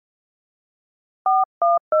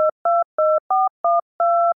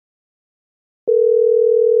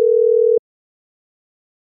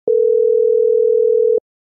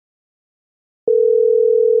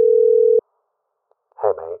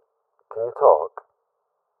talk?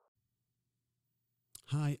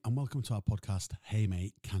 Hi, and welcome to our podcast, Hey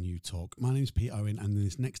Mate, Can You Talk? My name's Pete Owen, and in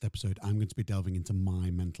this next episode, I'm going to be delving into my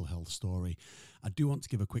mental health story. I do want to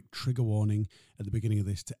give a quick trigger warning at the beginning of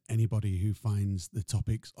this to anybody who finds the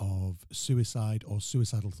topics of suicide or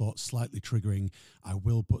suicidal thoughts slightly triggering. I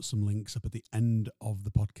will put some links up at the end of the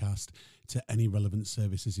podcast to any relevant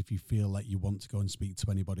services if you feel like you want to go and speak to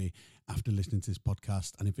anybody after listening to this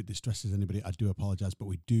podcast. And if it distresses anybody, I do apologize, but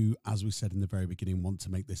we do, as we said in the very beginning, want to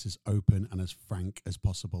make this as open and as frank as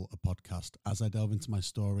possible a podcast. As I delve into my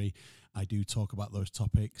story, I do talk about those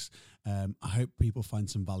topics. I hope people find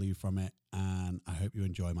some value from it, and I hope you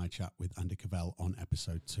enjoy my chat with Andy Cavell on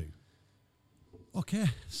episode 2. Okay,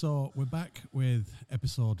 so we're back with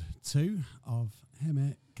episode 2 of Hey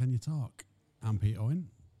Mate, Can You Talk? I'm Pete Owen.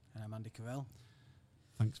 And I'm Andy Cavell.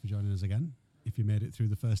 Thanks for joining us again. If you made it through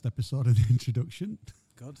the first episode of the introduction,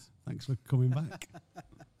 Good. thanks for coming back.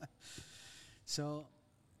 So,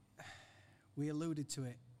 we alluded to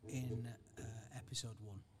it in episode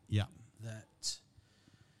 1 Yeah. that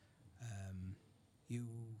you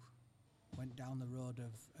went down the road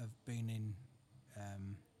of being in,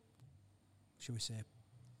 shall we say,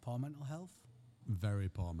 poor mental health? Very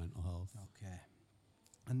poor mental health. Okay.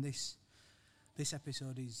 And this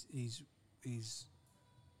episode is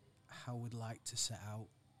how we'd like to set out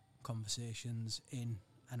conversations in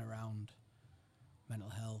and around mental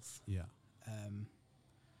health. Yeah. And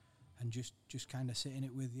just kind of sitting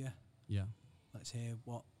it with you. Yeah. Let's hear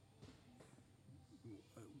what,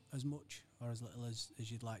 as much or as little as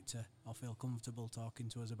you'd like to or feel comfortable talking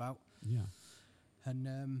to us about. Yeah.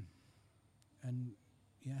 And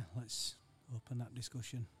yeah, let's open that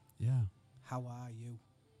discussion. Yeah. How are you?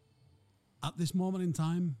 At this moment in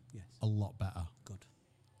time, Yes. a lot better. Good.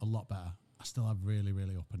 A lot better. I still have really,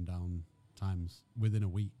 really up and down times. Within a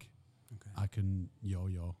week, Okay. I can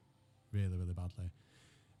yo-yo really, really badly.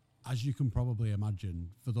 As you can probably imagine,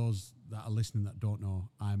 for those that are listening that don't know,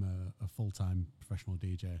 I'm a full-time professional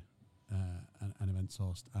DJ and events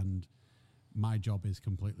host, and my job is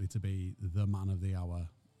completely to be the man of the hour.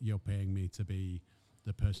 You're paying me to be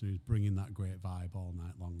the person who's bringing that great vibe all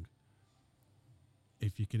night long.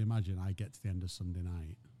 If you can imagine, I get to the end of Sunday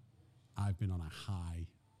night, I've been on a high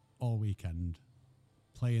all weekend,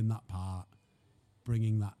 playing that part,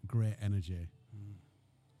 bringing that great energy.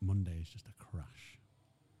 Monday is just a crash.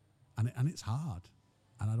 And it's hard.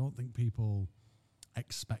 And I don't think people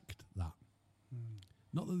expect that.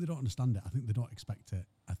 Not that they don't understand it. I think they don't expect it.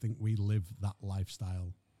 I think we live that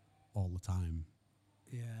lifestyle all the time.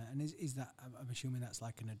 Yeah, and is that? I'm assuming that's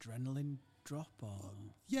like an adrenaline drop, or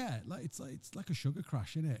Yeah, it's like a sugar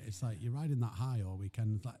crash, isn't it? It's like you're riding that high all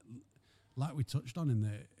weekend. Like we touched on in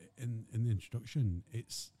the introduction.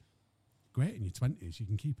 It's great in your 20s. You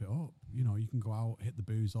can keep it up. You know, you can go out, hit the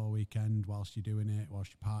booze all weekend whilst you're doing it,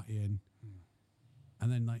 whilst you're partying.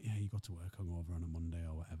 And then, you go to work hungover on a Monday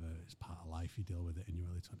or whatever. It's part of life. You deal with it in your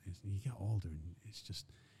early 20s. And you get older, and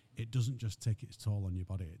it doesn't just take its toll on your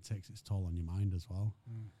body. It takes its toll on your mind as well.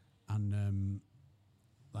 And,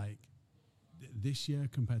 this year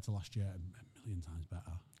compared to last year, a million times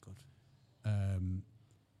better. good?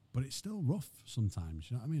 But it's still rough sometimes.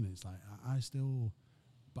 You know what I mean? It's like, I still...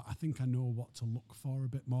 But I think I know what to look for a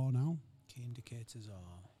bit more now. Key indicators, or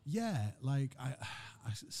Yeah, I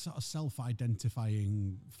sort of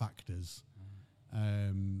self-identifying factors.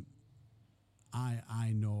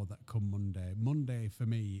 I know that come Monday for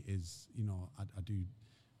me is, I do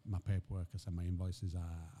my paperwork, I send my invoices,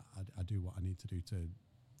 I do what I need to do to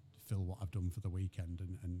fill what I've done for the weekend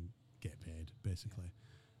and get paid, basically.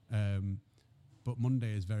 But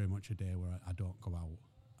Monday is very much a day where I don't go out.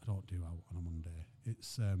 I don't do out on a Monday.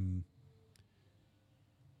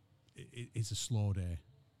 It's a slow day,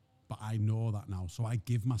 but I know that now, so I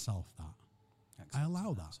give myself that. Excellent. I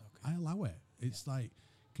allow that. That's okay. I allow it. It's like,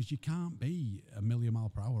 because you can't be a million mile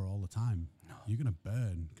per hour all the time. No. You're going to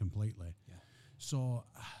burn completely. Yeah. So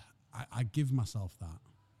I give myself that.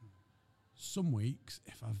 Some weeks,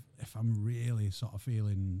 if I'm really sort of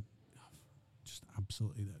feeling just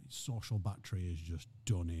absolutely, the social battery is just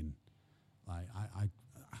done in. Like I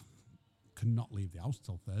cannot leave the house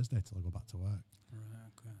till Thursday till I go back to work. Right.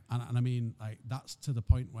 Okay. And I mean, like, that's to the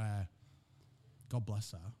point where, God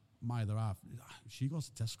bless her, my other half, she goes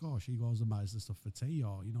to Tesco, she goes and buys the stuff for tea,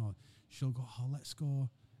 or, she'll go, let's go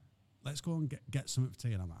and get something for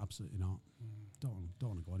tea, and I'm like, absolutely not. Don't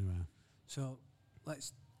want to go anywhere. So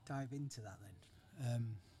let's dive into that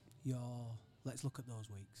then. Let's look at those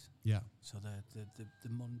weeks. Yeah. So the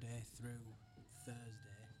Monday through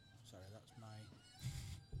Thursday. Sorry, that's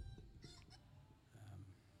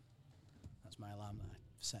my alarm that I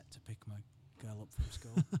set to pick my girl up from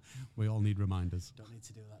school. We all need reminders. Don't need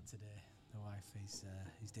to do that today. The wife is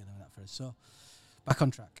dealing with that for us. So, back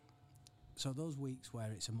on track. So those weeks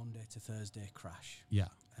where it's a Monday to Thursday crash, Yeah.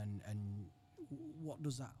 and what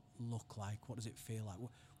does that look like? What does it feel like?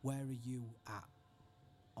 Where are you at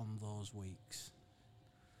on those weeks?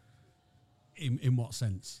 In what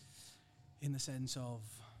sense? In the sense of,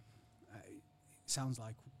 it sounds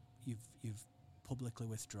like you've publicly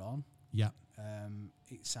withdrawn. Yeah.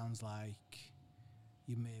 It sounds like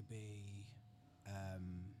you may be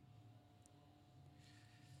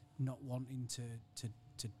not wanting to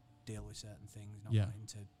deal with certain things, not Yeah. wanting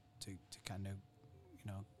to kind of,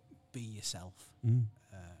 be yourself. Mm.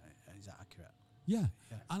 Is that accurate? Yeah.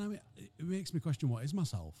 Yeah. And I mean, it makes me question what is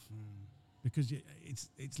myself, because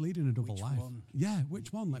it's leading a double Which life. one? Yeah,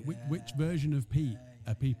 which one? Like which Yeah, version of Pete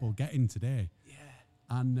are people getting today? Yeah.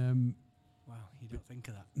 And Wow, you don't think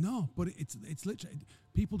of that. no, but it's literally,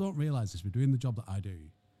 people don't realize this. We're doing the job that I do,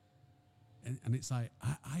 and it's like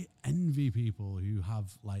I envy people who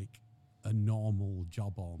have like a normal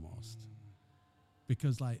job almost,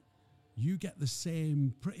 because like you get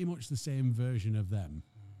pretty much the same version of them,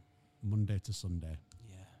 Monday to Sunday,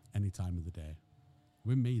 Yeah. any time of the day.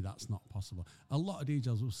 With me, that's not possible. A lot of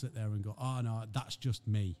DJs will sit there and go, "Oh no, that's just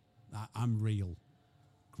me. I'm real."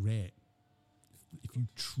 Great. If you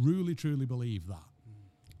truly, truly believe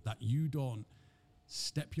that you don't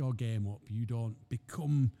step your game up, you don't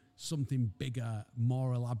become something bigger,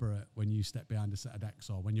 more elaborate when you step behind a set of decks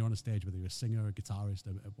or when you're on a stage, whether you're a singer, a guitarist,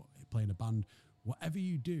 playing a band, whatever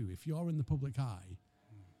you do, if you're in the public eye,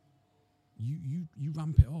 you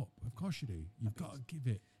ramp it up. Of course you do. You've got to give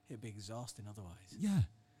it. It'd be exhausting otherwise. Yeah.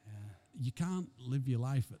 Yeah. You can't live your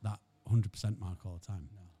life at that 100% mark all the time.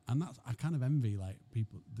 No. And that's, I kind of envy like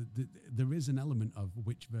people. There is an element of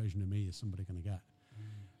which version of me is somebody going to get.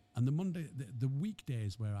 And the Monday, the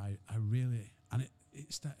weekdays where I really, and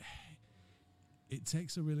it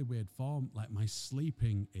takes a really weird form. Like my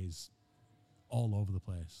sleeping is all over the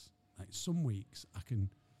place. Like some weeks I can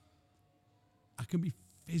be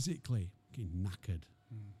physically knackered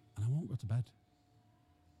and I won't go to bed.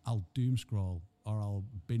 I'll doom scroll or I'll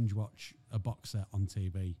binge watch a box set on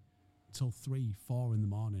TV till 3-4 in the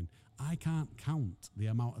morning. I can't count the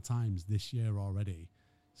amount of times this year already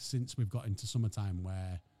since we've got into summertime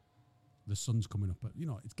where the sun's coming up. But,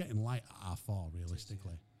 it's getting light at 4:30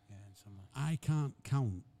 realistically. Yeah, in summer. I can't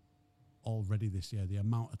count already this year the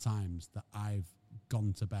amount of times that I've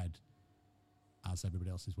gone to bed as everybody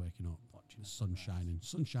else is waking up. Watching Sun shining,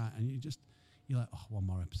 and you're like, oh, one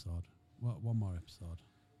more episode. One more episode.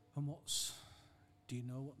 And do you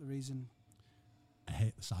know what the reason? I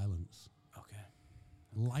hate the silence. Okay.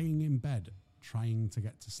 Lying in bed trying to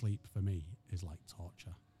get to sleep for me is like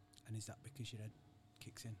torture. And is that because your head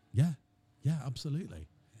kicks in? Yeah, absolutely.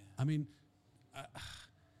 Yeah. I mean,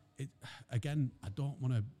 again, I don't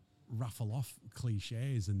want to raffle off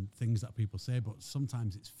cliches and things that people say, but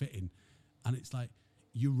sometimes it's fitting. And it's like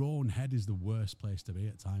your own head is the worst place to be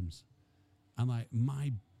at times. And like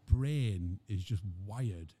my brain is just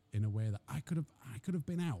wired in a way that I could have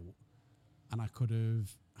been out and I could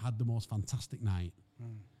have had the most fantastic night.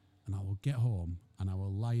 And I will get home and I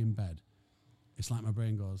will lie in bed. It's like my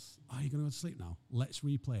brain goes, "Oh, you're going to go to sleep now? Let's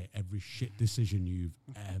replay every shit decision you've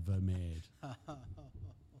ever made."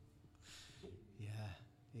 Yeah,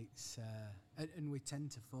 it's and we tend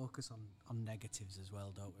to focus on negatives as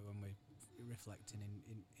well, don't we, when we're reflecting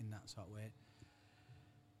in that sort of way.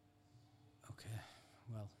 Okay,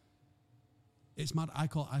 well, It's mad. I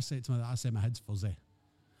say my head's fuzzy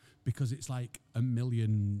because it's like a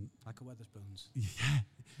million. like a Weatherspoons. Yeah.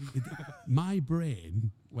 My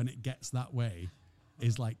brain, when it gets that way,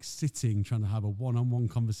 is like sitting trying to have a one-on-one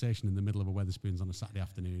conversation in the middle of a Weatherspoons on a Saturday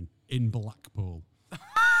afternoon in Blackpool.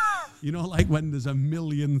 Like when there's a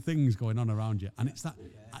million things going on around you. And it's that.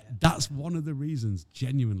 That's one of the reasons,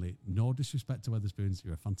 genuinely, no disrespect to Weatherspoons.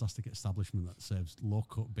 You're a fantastic establishment that serves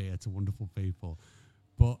low-cut beer to wonderful people.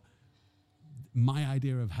 But my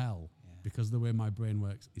idea of hell, because of the way my brain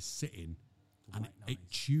works, is sitting and it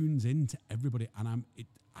tunes into everybody. And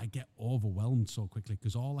I get overwhelmed so quickly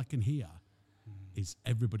because all I can hear is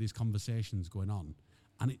everybody's conversations going on.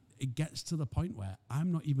 And it gets to the point where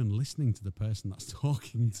I'm not even listening to the person that's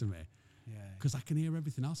talking to me because I can hear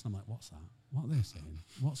everything else. And I'm like, what's that? What are they saying?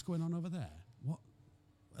 What's going on over there? What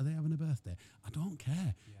are they having a birthday? I don't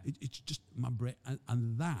care. Yeah. It's just my brain.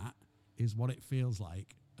 And that is what it feels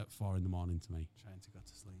like at 4 a.m. to me. Trying to go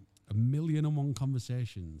to sleep. 1,000,001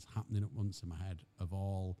 conversations happening at once in my head of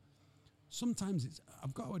all. Sometimes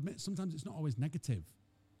I've got to admit, sometimes it's not always negative.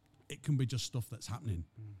 It can be just stuff that's happening.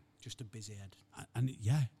 Just a busy head. And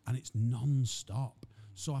it's non-stop.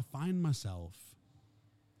 So I find myself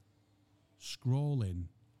scrolling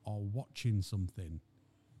or watching something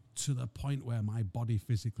to the point where my body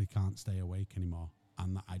physically can't stay awake anymore,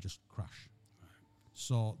 and that I just crash.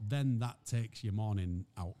 So then that takes your morning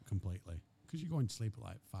out completely, because you're going to sleep at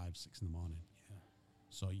like 5, 6 in the morning. Yeah.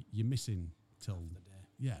 So you're missing till Half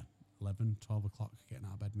the day. 11, 12 o'clock getting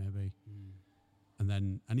out of bed maybe.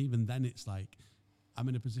 Mm. And even then it's like I'm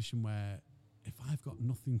in a position where if I've got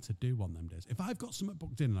nothing to do on them days, if I've got something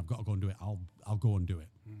booked in and I've got to go and do it, I'll go and do it.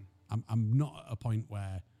 I'm not at a point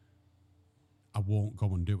where I won't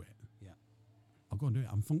go and do it. Yeah. I'll go and do it.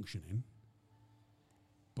 I'm functioning.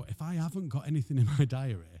 But if I haven't got anything in my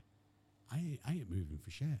diary, I ain't moving for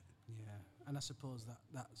shit. Yeah, and I suppose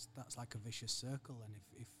that's like a vicious circle. And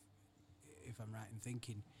if I'm right in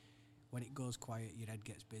thinking, when it goes quiet, your head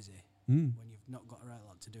gets busy. When you've not got a right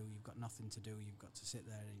lot to do, you've got nothing to do. You've got to sit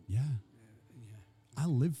there and Yeah. I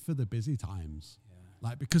live for the busy times. Yeah.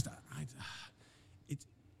 Like, because it's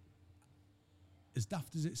as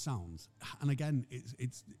daft as it sounds, and again,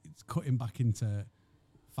 it's cutting back into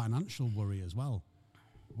financial worry as well.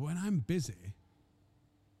 When I'm busy,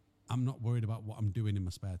 I'm not worried about what I'm doing in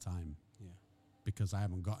my spare time. Yeah. Because I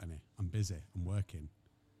haven't got any. I'm busy. I'm working.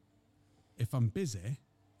 If I'm busy,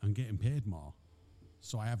 I'm getting paid more.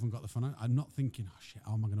 So I haven't got the finance. I'm not thinking, oh shit,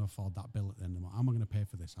 how am I going to afford that bill at the end of the month? How am I going to pay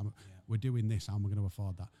for this? We're doing this. How am I going to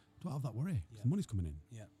afford that? Don't have that worry. 'Cause the money's coming in.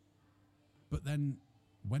 Yeah. But then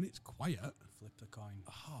when it's quiet, Flip the coin.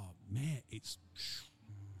 oh mate, it's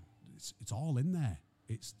all in there.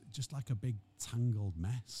 It's just like a big tangled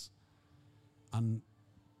mess. And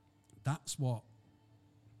that's what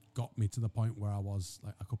got me to the point where I was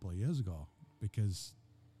like a couple of years ago, because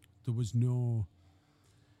there was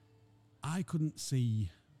I couldn't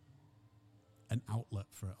see an outlet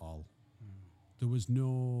for it all. There was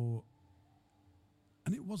and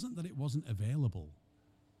it wasn't that it wasn't available.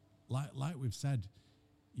 Like we've said,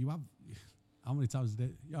 you have, how many times a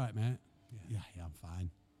day? You all right, mate? Yeah, I'm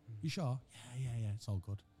fine. You sure? Yeah, it's all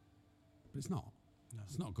good. But it's not. No.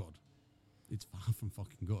 It's not good. It's far from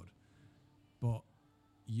fucking good. But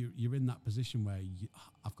you're in that position where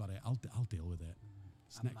I've got it. I'll deal with it.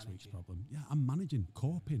 It's I'm next week's managing. problem. Yeah, I'm managing,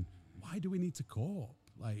 coping. Why do we need to cope?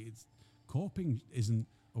 Like, coping isn't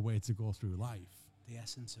a way to go through life. The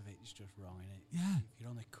essence of it is just wrong, innit? Yeah. If you're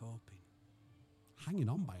only coping. Hanging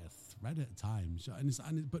on by a thread at times,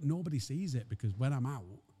 but nobody sees it, because when I'm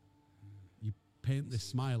out, you paint this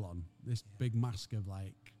smile on, this big mask of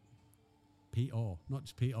like PO, not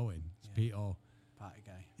just POing, it's PO. Party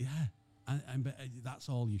guy. Yeah, but that's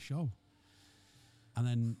all you show. And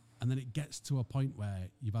then it gets to a point where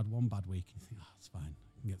you've had one bad week and you think, oh, it's fine,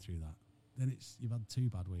 I can get through that. Then you've had 2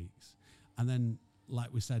 bad weeks, and then,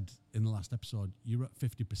 like we said in the last episode, you're at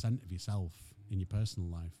 50% of yourself in your personal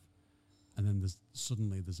life. And then there's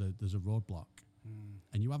a roadblock,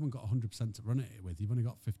 and you haven't got 100% to run it with. You've only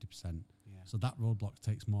got 50%. Yeah. So that roadblock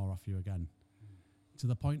takes more off you again, to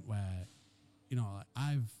the point where,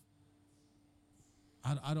 like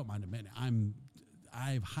I don't mind admitting it.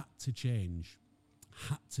 I've had to change.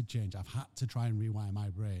 I've had to try and rewire my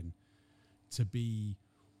brain to be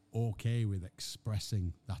okay with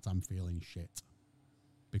expressing that I'm feeling shit,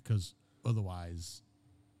 because otherwise,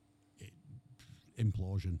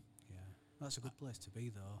 implosion. That's a good place to be,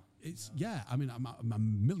 though. It's I mean, I'm a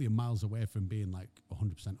million miles away from being like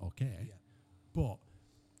 100% okay, but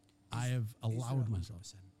I have allowed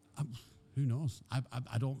myself. Who knows?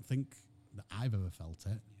 I don't think that I've ever felt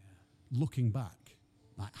it. Yeah. Looking back,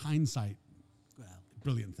 like hindsight, Well,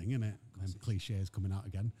 brilliant thing, isn't it? Them cliches coming out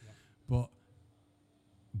again. Yeah. But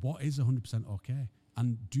what is 100% okay?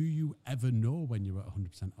 And do you ever know when you're at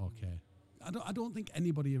 100% okay? I don't think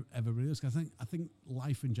anybody ever really does. I think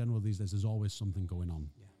life in general these days, there's always something going on.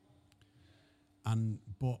 Yeah.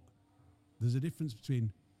 But there's a difference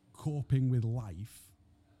between coping with life,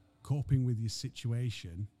 coping with your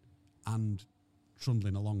situation, and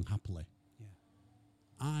trundling along happily. Yeah.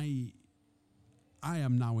 I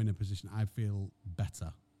am now in a position, I feel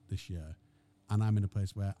better this year, and I'm in a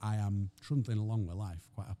place where I am trundling along with life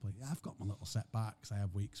quite happily. Yeah, I've got my little setbacks. I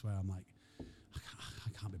have weeks where I'm like, I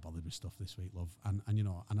can't be bothered with stuff this week, love, and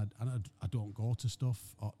I don't go to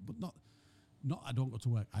stuff, but not I don't go to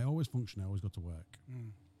work. I always function. I always go to work,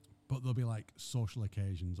 but there'll be like social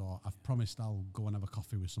occasions, or I've promised I'll go and have a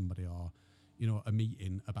coffee with somebody, or a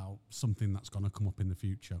meeting about something that's going to come up in the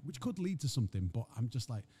future, which could lead to something. But I'm just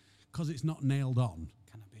like, because it's not nailed on.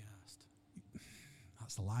 Can I be asked?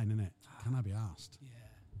 That's the line, isn't it? Can I be asked? Yeah.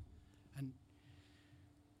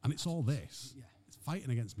 And it's all this. Yeah. It's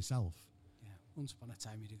fighting against myself. Yeah. Once upon a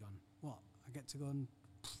time, you'd have gone, what? I get to go and,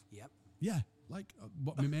 yep. Yeah, Like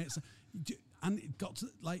what my mates, and it got to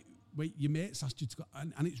like, wait, your mates asked you to go,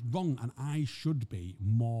 and it's wrong, and I should be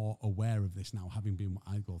more aware of this now, having been what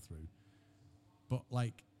I go through. But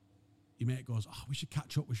like, your mate goes, oh, we should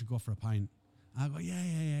catch up, we should go for a pint. I go,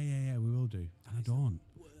 yeah, we will do. And I don't.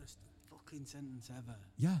 Worst fucking sentence ever.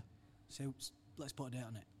 Yeah. So let's put a date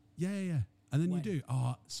on it. Yeah. And then When? you do,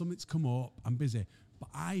 oh, something's come up, I'm busy. But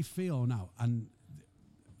I feel now, and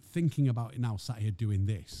thinking about it now, sat here doing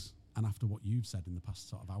this, and after what you've said in the past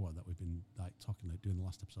sort of hour that we've been like talking, like doing the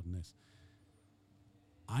last episode on this,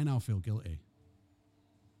 I now feel guilty.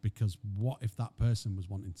 Because what if that person was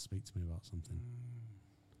wanting to speak to me about something?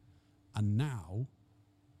 And now,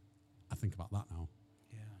 I think about that now.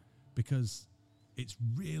 Yeah. Because it's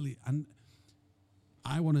really, and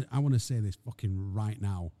I want to say this fucking right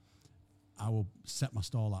now. I will set my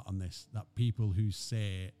stall out on this, that people who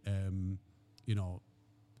say,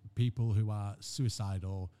 people who are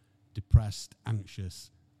suicidal, depressed, anxious,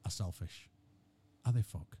 are selfish. Are they?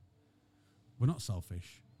 Fuck. We're not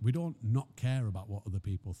selfish. We don't not care about what other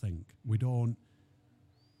people think. We don't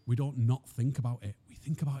not think about it. We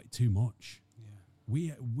think about it too much.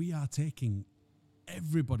 Yeah. We are taking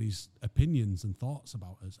everybody's opinions and thoughts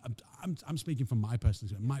about us. I'm speaking from my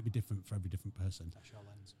personal. It might be different for every different person. That's your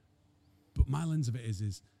lens. But my lens of it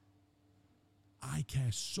is I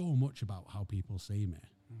care so much about how people see me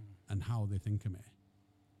and how they think of me.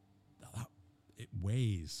 That it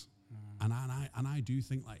weighs, and I do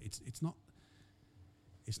think like it's not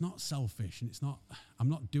selfish, and it's not. I'm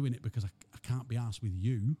not doing it because I can't be arsed with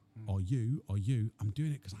you or you or you. I'm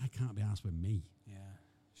doing it because I can't be arsed with me.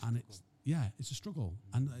 Yeah, and it's a struggle,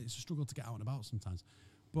 and it's a struggle to get out and about sometimes.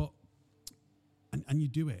 But and you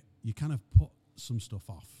do it. You kind of put some stuff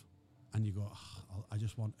off. And you go, oh, I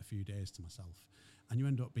just want a few days to myself. And you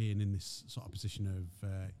end up being in this sort of position of,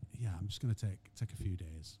 I'm just going to take a few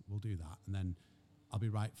days. We'll do that. And then I'll be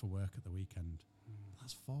right for work at the weekend.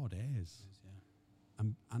 That's 4 days. It is, yeah.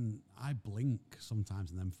 And I blink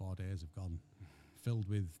sometimes and then 4 days have gone, filled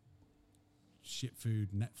with shit food,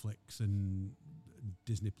 Netflix and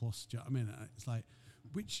Disney Plus. Do you know what I mean? It's like,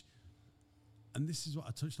 and this is what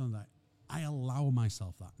I touched on, that I allow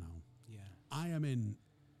myself that now. Yeah. I am in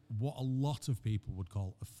what a lot of people would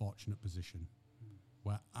call a fortunate position,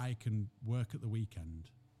 where I can work at the weekend.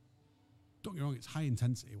 Don't get me wrong, it's high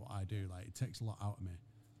intensity what I do. Like, it takes a lot out of me.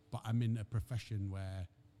 But I'm in a profession where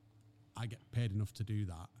I get paid enough to do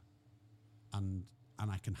that, and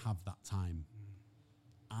I can have that time.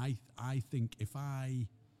 I think if I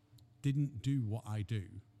didn't do what I do,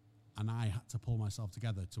 and I had to pull myself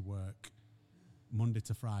together to work Monday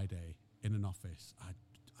to Friday in an office,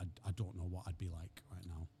 I don't know what I'd be like right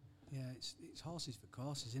now. Yeah, it's horses for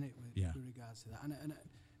courses, isn't it? With regards to that, and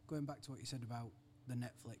going back to what you said about the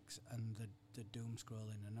Netflix and the doom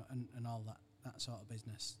scrolling and all that sort of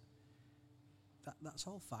business, that's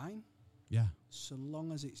all fine. Yeah. So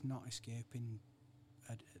long as it's not escaping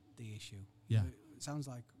the issue. Yeah. You know, it sounds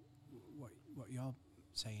like what you're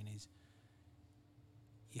saying is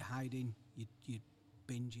you're hiding, you're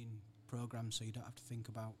binging programs so you don't have to think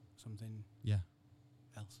about something. Yeah.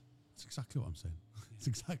 Else. That's exactly what I'm saying. It's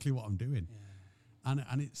exactly what I'm doing. Yeah.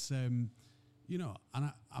 And it's, and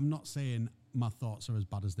I'm not saying my thoughts are as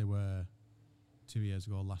bad as they were 2 years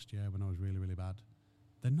ago, last year, when I was really, really bad.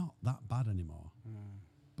 They're not that bad anymore.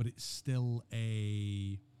 But it's still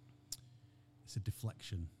it's a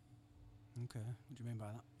deflection. Okay. What do you mean by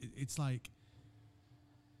that? It's like,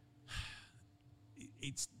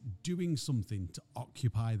 it's doing something to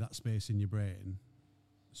occupy that space in your brain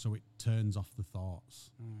so it turns off the thoughts,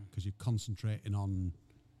 because you're concentrating on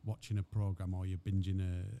watching a program, or you're binging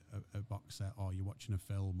a box set, or you're watching a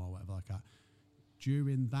film or whatever like that.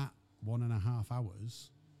 During that 1.5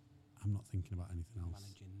 hours, I'm not thinking about anything else.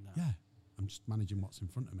 Managing that. Yeah, I'm just managing what's in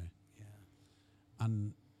front of me. Yeah.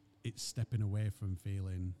 And it's stepping away from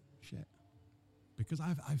feeling shit, because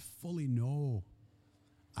I fully know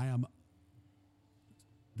I am.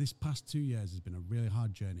 This past 2 years has been a really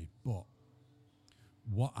hard journey, but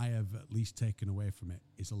what I have at least taken away from it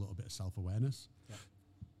is a little bit of self-awareness. Yeah.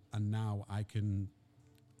 And now I can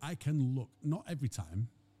look, not every time,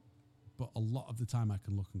 but a lot of the time I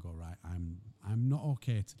can look and go, right, I'm not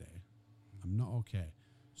okay today. I'm not okay.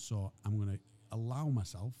 So I'm going to allow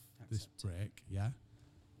myself this break, yeah?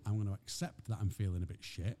 I'm going to accept that I'm feeling a bit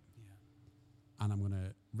shit. Yeah. And I'm going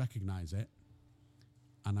to recognize it.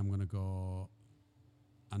 And I'm going to go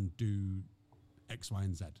and do X, Y,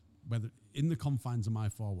 and Z. Whether in the confines of my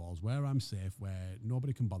four walls, where I'm safe, where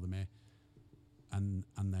nobody can bother me, and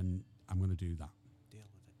then I'm going to do that. Deal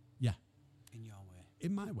with it. Yeah. In your way.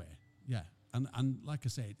 In my way, yeah. And like I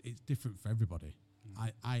say, it's different for everybody.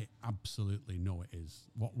 I absolutely know it is.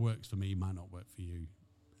 What works for me might not work for you.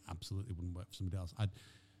 Absolutely wouldn't work for somebody else.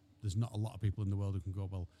 There's not a lot of people in the world who can go,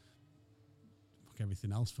 well, fuck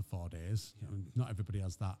everything else for 4 days. Yeah. Not everybody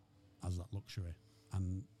has that luxury.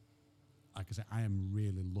 And like I say, I am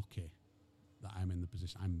really lucky that I'm in the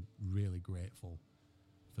position. I'm really grateful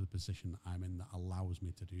for the position that I'm in that allows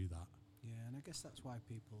me to do that. Yeah, and I guess that's why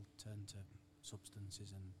people turn to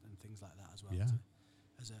substances and things like that as well. Yeah.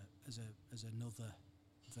 As another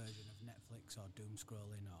version of Netflix or doom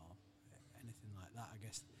scrolling or anything like that. I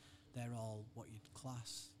guess they're all what you'd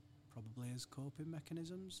class probably as coping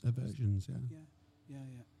mechanisms. Aversions, yeah. Yeah.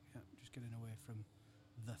 Just getting away from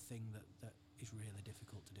the thing that is really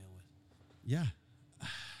difficult to deal with. Yeah.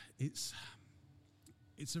 It's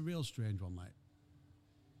a real strange one. Like,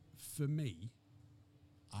 for me,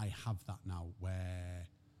 I have that now where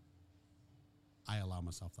I allow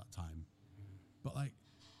myself that time. But like,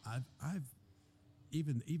 I've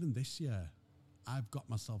even this year, I've got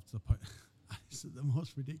myself to the point. It's the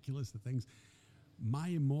most ridiculous of things. My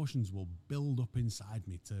emotions will build up inside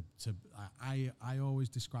me I always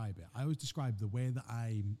describe it. I always describe the way that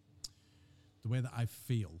I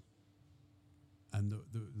feel and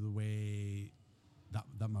the way that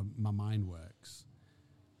my mind works.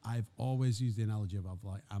 I've always used the analogy of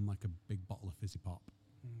like, I'm like a big bottle of fizzy pop.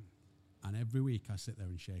 And every week I sit there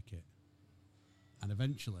and shake it. And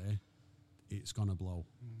eventually it's going to blow.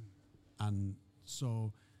 And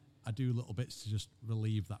so I do little bits to just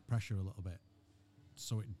relieve that pressure a little bit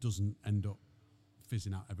so it doesn't end up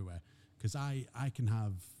fizzing out everywhere. Because I can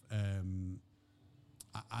have,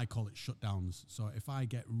 I call it shutdowns. So if I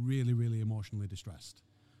get really, really emotionally distressed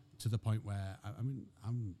to the point where,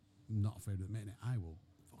 I'm not afraid of admitting it, I will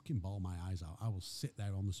fucking bawl my eyes out. I will sit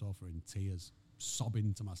there on the sofa in tears,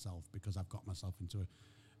 sobbing to myself because I've got myself into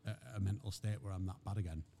a mental state where I'm that bad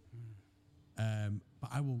again. But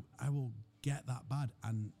I will get that bad,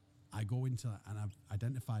 and I go into that, and I've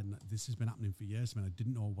identified that this has been happening for years. I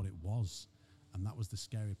didn't know what it was, and that was the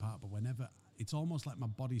scary part. But whenever, it's almost like my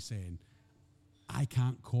body saying, I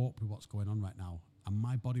can't cope with what's going on right now, and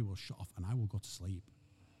my body will shut off, and I will go to sleep.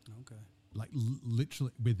 Okay. Like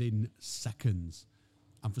literally within seconds.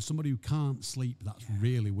 And for somebody who can't sleep, that's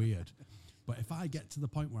really weird. But if I get to the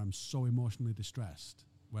point where I'm so emotionally distressed,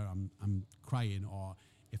 where I'm crying, or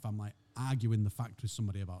if I'm like arguing the fact with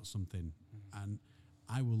somebody about something, and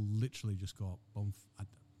I will literally just go, bump,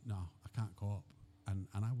 no, I can't cope. And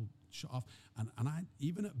I will shut off. And I,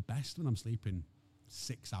 even at best when I'm sleeping,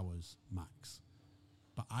 6 hours max.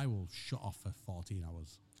 But I will shut off for 14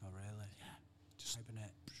 hours. Oh, really? Yeah. Just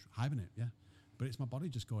hibernate, yeah. But it's my body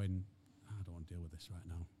just going, I don't want to deal with this right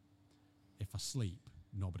now. If I sleep,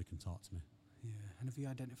 nobody can talk to me. Yeah. And have you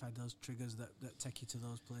identified those triggers that take you to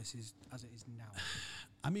those places as it is now?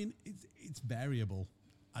 I mean, it's variable.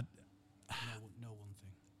 No one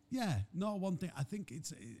thing. Yeah, no one thing. I think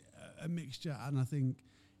it's a mixture, and I think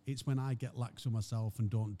it's when I get lax with myself and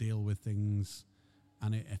don't deal with things,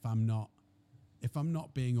 and if I'm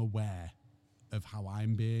not being aware of how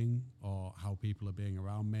I'm being or how people are being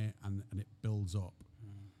around me, and it builds up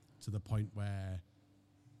to the point where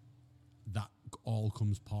that all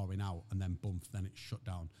comes pouring out, and then boom, then it's shut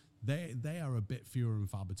down. They are a bit fewer and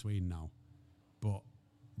far between now, but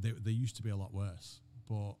they used to be a lot worse.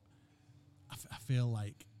 But I feel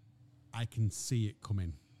like I can see it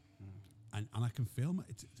coming, and I can feel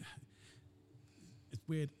it's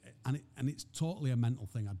weird, and it's totally a mental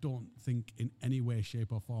thing. I don't think in any way,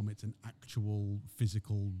 shape, or form it's an actual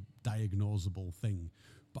physical diagnosable thing.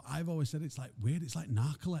 But I've always said it's like weird. It's like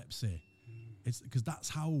narcolepsy. It's because that's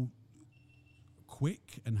how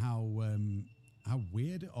quick and how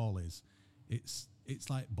weird it all is. It's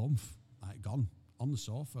like bump, like gone on the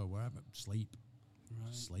sofa, wherever, sleep,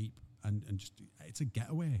 and just it's a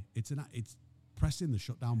getaway. It's pressing the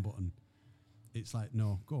shutdown button. It's like,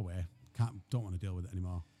 no, go away. Don't want to deal with it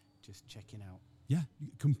anymore. Just checking out. Yeah,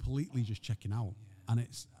 completely just checking out, and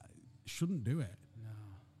shouldn't do it. No.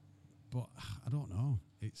 But I don't know.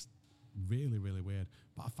 It's really, really weird.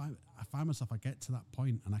 But I find myself, I get to that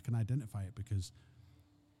point and I can identify it because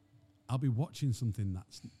I'll be watching something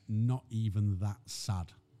that's not even that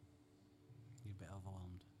sad. You're a bit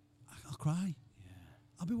overwhelmed. I'll cry. Yeah.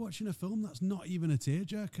 I'll be watching a film that's not even a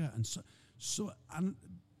tearjerker, and so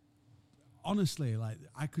honestly, like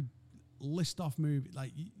I could list off movies,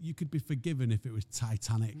 like you could be forgiven if it was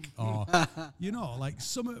Titanic or like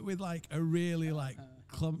something with like a really like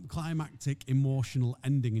climactic emotional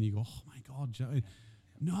ending, and you go, oh my god, do you know what I mean?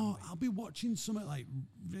 No, I'll be watching something like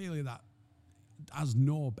really that has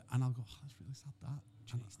no, and I'll go, oh, that's really sad. That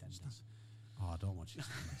EastEnders. Oh, I don't watch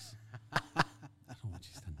EastEnders. I don't watch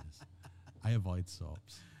EastEnders. I avoid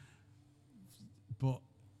soaps. But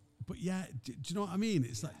yeah, do you know what I mean?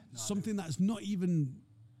 It's like something that's not even,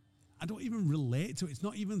 I don't even relate to it. It's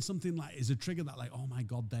not even something like is a trigger that like, oh my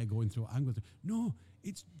God, they're going through what I'm going through. No,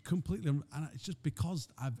 it's completely, and it's just because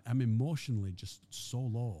I'm emotionally just so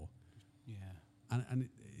low. Yeah. And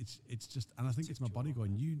it's just, and I think it's my body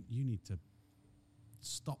going, you need to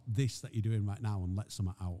stop this that you're doing right now and let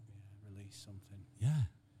something out. Yeah, release something. Yeah.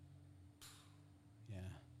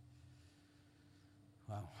 Yeah.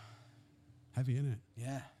 Wow. Heavy, isn't it?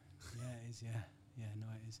 Yeah. Yeah, it is, yeah. Yeah, no,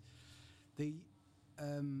 it is.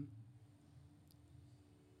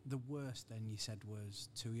 The worst then you said was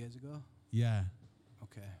 2 years ago? Yeah.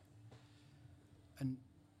 Okay. And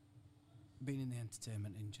being in the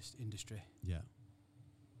entertainment industry, Yeah.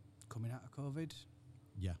 coming out of COVID,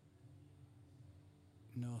 Yeah.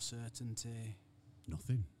 no certainty.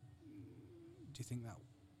 Nothing. Do you think that?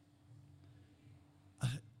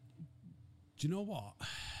 Do you know what?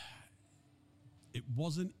 It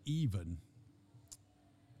wasn't even.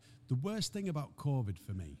 The worst thing about COVID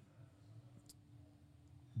for me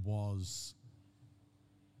was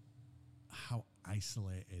how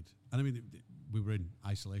isolated. And I mean, we were in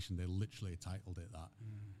isolation. They literally titled it that.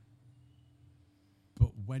 Mm.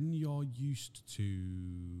 But when you're used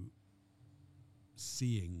to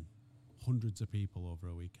seeing hundreds of people over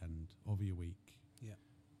a weekend, over your week, Yeah.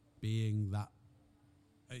 being that,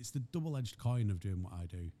 it's the double-edged coin of doing what I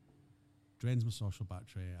do. Drains my social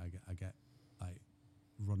battery. I get like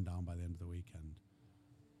run down by the end of the weekend.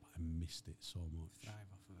 But I missed it so much.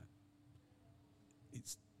 Thrive off of it.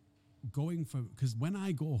 It's going from, because when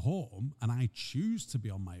I go home and I choose to be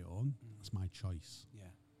on my own, that's my choice. Yeah.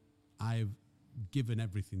 I've given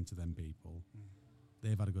everything to them people.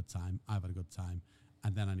 They've had a good time. I've had a good time.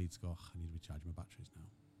 And then I need to go, I need to recharge my batteries now.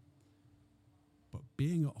 But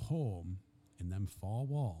being at home in them four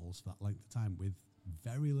walls for that length of time with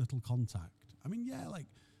very little contact. I mean, yeah, like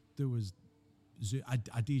there was, I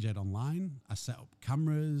DJ'd online. I set up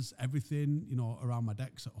cameras, everything, around my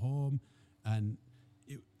decks at home. And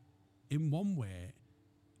in one way,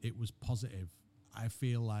 it was positive. I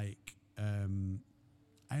feel like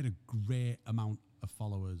I had a great amount of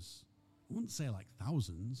followers. I wouldn't say like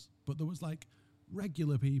thousands, but there was like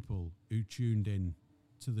regular people who tuned in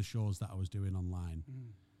to the shows that I was doing online.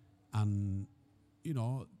 And,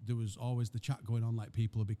 there was always the chat going on, like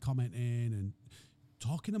people would be commenting and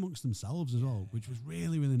talking amongst themselves as well, which was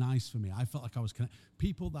really, really nice for me. I felt like I was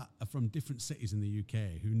people that are from different cities in the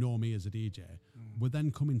UK who know me as a DJ were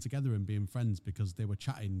then coming together and being friends because they were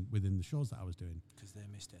chatting within the shows that I was doing. Because they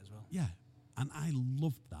missed it as well. Yeah. And I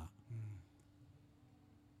loved that.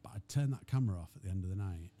 But I'd turn that camera off at the end of the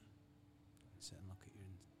night. Sit and look at you.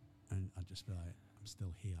 And I'd just be like, I'm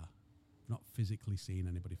still here. I've not physically seen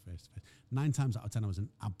anybody face to face. 9 times out of 10, I was in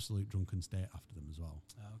absolute drunken state after them as well.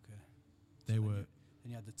 Oh, okay. They so were... Then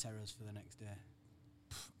you had the terrors for the next day.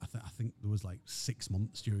 I think there was like 6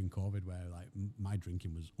 months during COVID where like my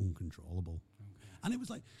drinking was uncontrollable. Okay. And it was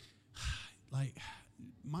like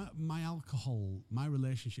my alcohol, my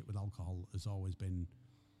relationship with alcohol has always been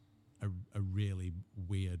a really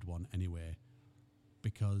weird one anyway,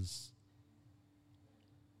 because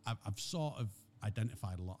I've sort of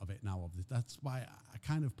identified a lot of it now. That's why I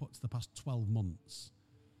kind of put to the past 12 months,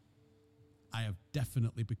 I have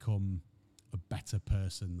definitely become a better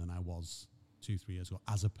person than I was 2-3 years ago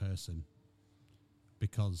as a person,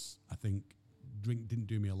 because I think drink didn't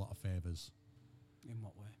do me a lot of favours. In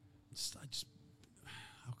what way? It's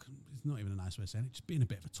not even a nice way of saying it, just being a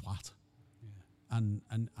bit of a twat. Yeah.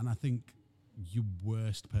 And I think your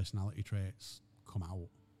worst personality traits come out.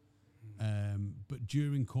 But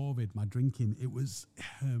during COVID, my drinking, it was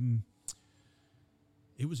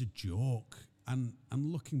a joke. And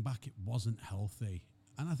looking back, it wasn't healthy.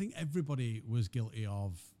 And I think everybody was guilty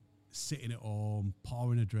of sitting at home,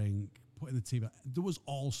 pouring a drink, putting the TV. There was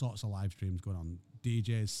all sorts of live streams going on.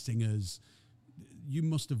 DJs, singers. You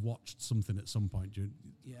must have watched something at some point.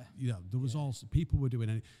 Yeah. There was also people were doing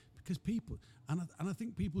it because people, and I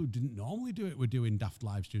think people who didn't normally do it were doing daft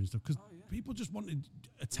live stream stuff because people just wanted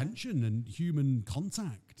attention and human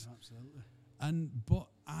contact. Absolutely. But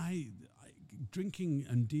I drinking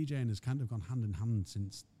and DJing has kind of gone hand in hand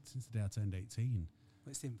since the day I turned 18.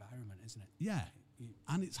 Well, it's the environment, isn't it? Yeah.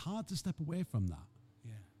 And it's hard to step away from that.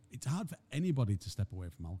 Yeah. It's hard for anybody to step away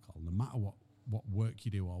from alcohol, no matter what work you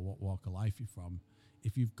do or what walk of life you're from.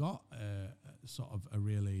 If you've got a sort of a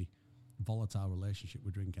really volatile relationship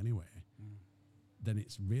with drink anyway, then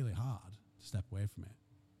it's really hard to step away from it.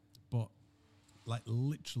 But like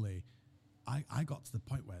literally, I got to the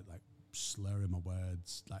point where like slurring my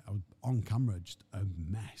words, like I was on camera, just a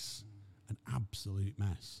mess, an absolute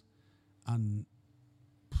mess. And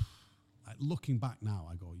like, looking back now,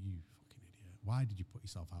 I go, you fucking idiot. Why did you put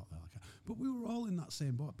yourself out there like that? But we were all in that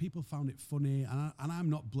same boat. People found it funny. And I'm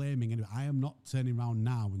not blaming anyone. I am not turning around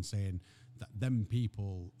now and saying that them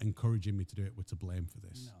people encouraging me to do it were to blame for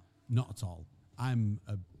this. No. Not at all. I'm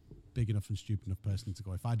a big enough and stupid enough person to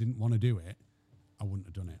go, if I didn't want to do it, I wouldn't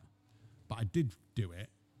have done it. But I did do it.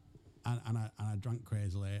 And I drank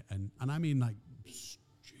crazily. And I mean, like,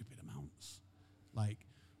 stupid amounts. Like,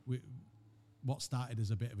 what started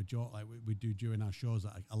as a bit of a joke, like we do during our shows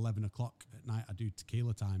at like 11 o'clock at night, I do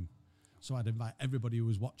tequila time. So I'd invite everybody who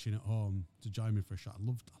was watching at home to join me for a shot. I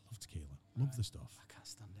love tequila. Love the stuff. I can't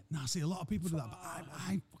stand it. Now, see, a lot of people do that, but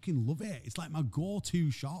I fucking love it. It's like my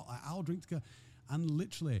go-to shot. Like, I'll drink tequila. And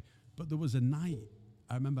literally, but there was a night,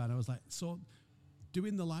 I remember, and I was like, so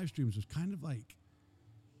doing the live streams was kind of like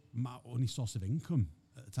my only source of income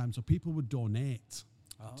at the time. So people would donate.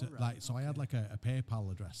 So I had like a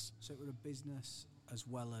PayPal address. So it was a business as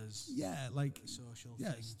well as like a social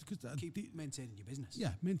thing. Because keep maintaining your business.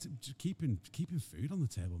 Yeah, just keeping food on the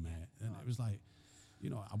table, mate. And it was like, you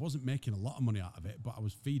know, I wasn't making a lot of money out of it, but I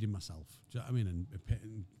was feeding myself. Do you know what I mean?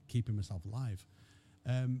 And keeping myself alive.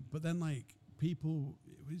 But then, like, people,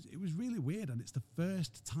 it was really weird, and it's the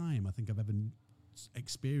first time I think I've ever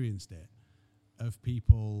experienced it of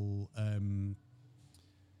people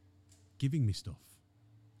giving me stuff.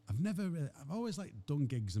 I've always like done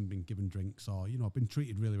gigs and been given drinks, or, you know, I've been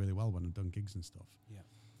treated really, really well when I've done gigs and stuff. Yeah.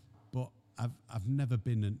 But I've never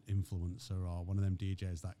been an influencer or one of them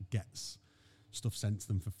DJs that gets stuff sent to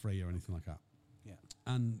them for free or anything like that. Yeah.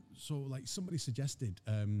 And so, like, somebody suggested,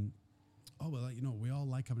 oh, well, like, you know, we all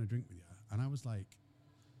like having a drink with you. And I was like,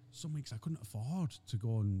 some weeks I couldn't afford to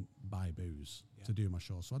go and buy booze to do my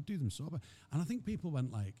show, so I'd do them sober. And I think people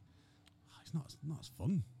went like, oh, it's not as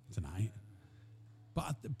fun tonight.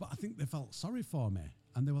 But I think they felt sorry for me,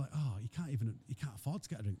 and they were like, oh, he can't afford to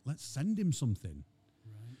get a drink. Let's send him something.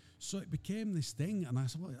 Right. So it became this thing, and I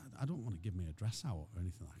said, well, I don't want to give my address out or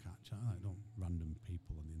anything like that. I don't random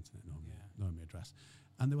people on the internet know my address.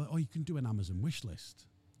 And they were like, oh, you can do an Amazon wish list.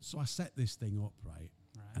 So I set this thing up, right?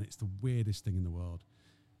 And it's the weirdest thing in the world.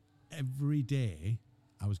 Every day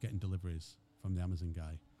I was getting deliveries from the Amazon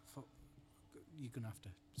guy. You're going to have to.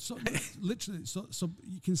 So literally, so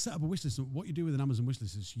you can set up a wish list. So what you do with an Amazon wish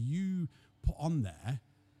list is you put on there,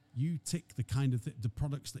 you tick the kind of the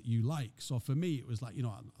products that you like. So for me, it was like, you know,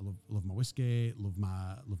 I love my whiskey, love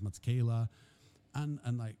my tequila, and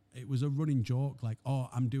like it was a running joke, like, oh,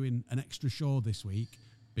 I'm doing an extra show this week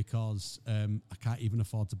because I can't even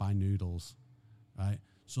afford to buy noodles, right?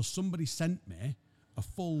 So somebody sent me a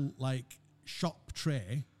full like shop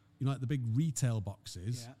tray, you know, like the big retail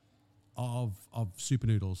boxes of super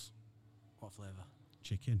noodles. What flavour?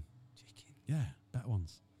 Chicken. Yeah, better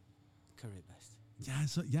ones. Curry at best. Yeah,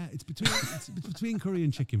 so it's between curry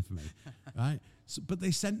and chicken for me, right? So, but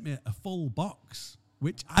they sent me a full box,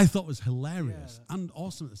 which I thought was hilarious and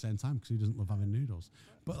awesome at the same time, because who doesn't love having noodles?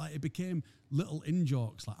 But like it became little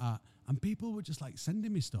in-jokes like that, and people were just like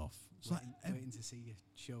sending me stuff. So waiting to see you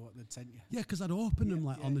show what they'd sent you. Yeah, because I'd open them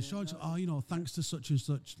like on the show. No, oh, you know, thanks to such and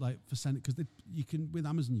such, like for sending, because you can with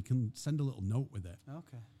Amazon you can send a little note with it.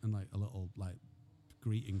 Okay. And like a little like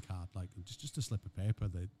greeting card, like just a slip of paper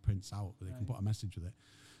that prints out, but they can put a message with it.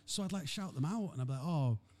 So I'd like shout them out, and I'd be like,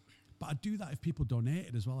 oh. But I'd do that if people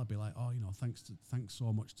donated as well. I'd be like, oh, you know, thanks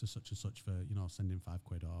so much to such and such for, you know, sending £5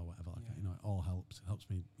 or whatever. Like, you know, it all helps. It helps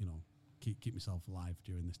me, you know, keep myself alive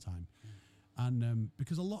during this time. And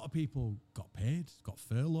because a lot of people got paid, got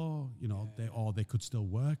furlough, you know, they could still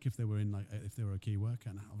work if they were if they were a key worker.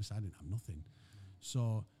 And obviously I didn't have nothing.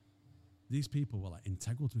 So these people were like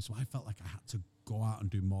integral to me. So I felt like I had to go out and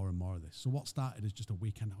do more and more of this. So what started as just a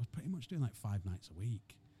weekend, I was pretty much doing like 5 nights a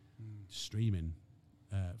week, streaming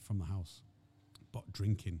from the house, but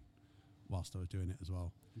drinking whilst I was doing it as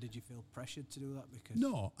well. Did you feel pressured to do that? Because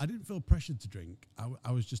no, I didn't feel pressured to drink.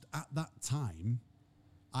 I was just, at that time,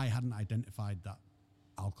 I hadn't identified that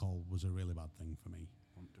alcohol was a really bad thing for me.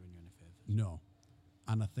 Wasn't doing you any favours. No.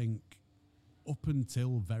 And I think up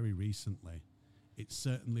until very recently, it's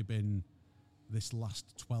certainly been this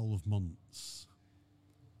last 12 months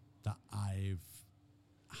that I've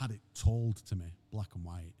had it told to me, black and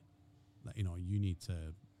white, that, you know, you need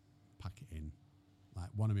to pack it in. Like,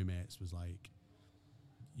 one of my mates was like,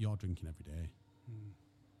 you're drinking every day.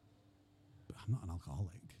 But I'm not an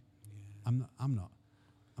alcoholic. Yeah.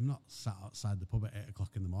 I'm not sat outside the pub at 8 o'clock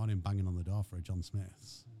in the morning banging on the door for a John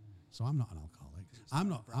Smith's. So I'm not an alcoholic.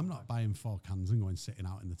 I'm not buying 4 cans and going sitting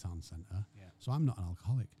out in the town centre. Yeah. So I'm not an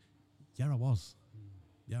alcoholic. Yeah, I was.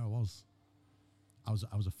 Yeah, I was. I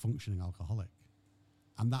was a functioning alcoholic.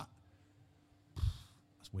 And that's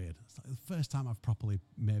That's weird. It's like the first time I've properly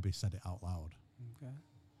maybe said it out loud. Okay.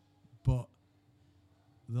 But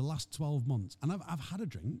the last 12 months, and I've had a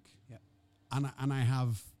drink, Yeah. and I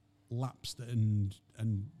have lapsed and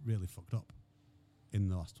really fucked up in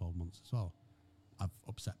the last 12 months as well. I've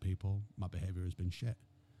upset people. My behaviour has been shit.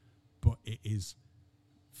 But it is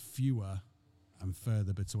fewer and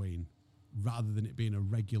further between, rather than it being a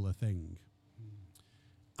regular thing.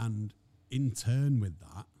 And in turn with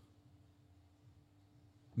that,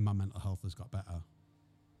 my mental health has got better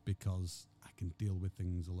because I can deal with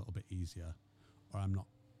things a little bit easier, or I'm not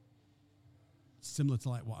similar to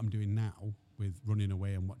like what I'm doing now with running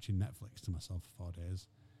away and watching Netflix to myself for 4 days.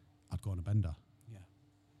 I'd go on a bender. Yeah.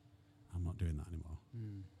 I'm not doing that anymore.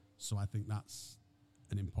 Mm. So I think that's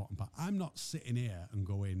an important part. I'm not sitting here and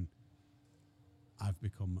going, I've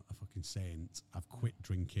become a fucking saint. I've quit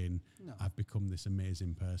drinking. No. I've become this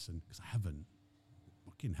amazing person, because I haven't.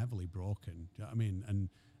 Fucking heavily broken. Do you know what I mean?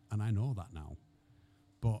 And I know that now.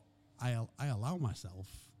 But I allow myself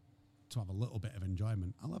to have a little bit of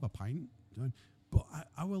enjoyment. I'll have a pint. Do you know? But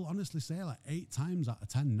I will honestly say, like 8 times out of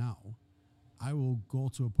 10 now, I will go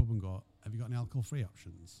to a pub and go, have you got any alcohol-free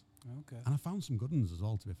options? Okay. And I found some good ones as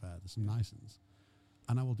well, to be fair. There's some nice ones.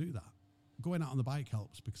 And I will do that. Going out on the bike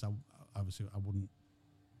helps, because obviously I wouldn't,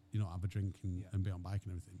 have a drink and be on bike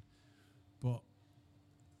and everything. But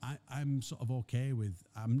I'm sort of okay with,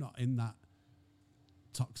 I'm not in that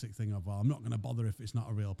toxic thing of, well, I'm not going to bother if it's not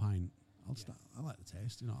a real pint. I like the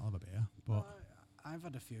taste, I'll have a beer. But I've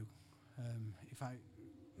had a few.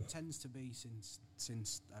 It tends to be since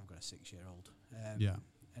I've got a 6-year-old.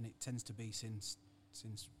 And it tends to be since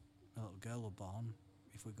a little girl was born.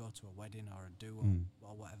 If we go to a wedding or a do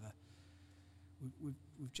or whatever,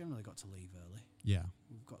 we've generally got to leave early. Yeah.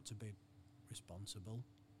 We've got to be responsible,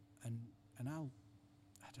 and I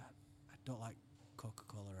don't like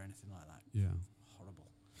Coca-Cola or anything like that. Yeah.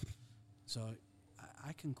 Horrible. So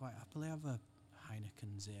I can quite happily have a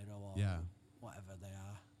Heineken Zero or whatever they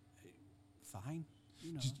are. Fine.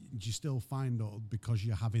 Do you still find, though, because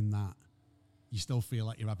you're having that, you still feel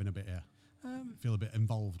like you're having a bit of, feel a bit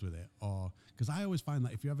involved with it? Or, because I always find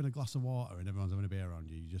that if you're having a glass of water and everyone's having a beer around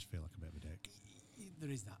you, you just feel like a bit of a dick. There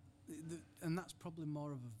is that. And that's probably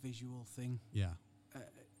more of a visual thing. Yeah.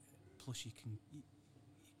 Plus a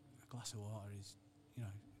glass of water is,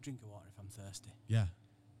 drink of water if I'm thirsty. Yeah.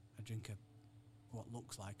 I drink what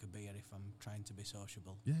looks like a beer if I'm trying to be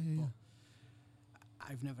sociable. Yeah.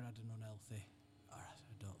 I've never had an unhealthy, or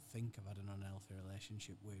I don't think I've had an unhealthy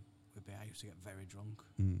relationship with beer. I used to get very drunk.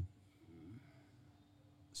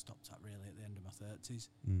 Stopped that really at the end of my 30s.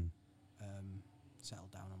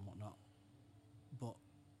 Settled down and whatnot. But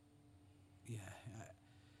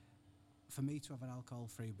for me to have an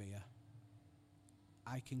alcohol-free beer,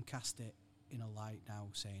 I can cast it in a light now,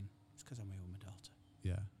 saying it's because I'm here with my daughter.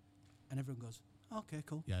 Yeah. And everyone goes, okay,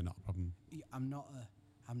 cool. Yeah, not a problem. Yeah, I'm not a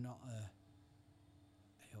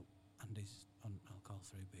hey up, Andy's on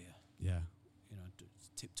alcohol-free beer. Yeah.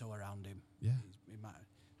 Tiptoe around him. Yeah.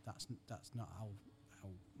 That's not how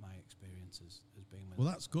my experience has been with. Well,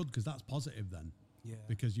 that's good, because that's positive then. Yeah.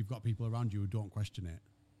 Because you've got people around you who don't question it.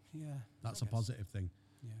 Yeah. That's a positive thing.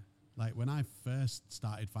 Yeah. Like when I first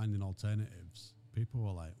started finding alternatives, people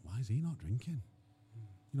were like, why is he not drinking?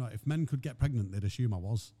 If men could get pregnant, they'd assume I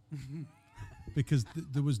was. Because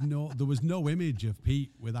there was no image of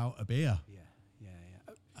Pete without a beer. Yeah.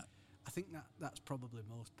 I think that's probably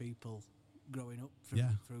most people growing up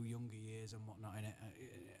through younger years and whatnot in it.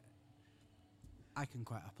 I can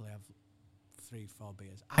quite happily have 3-4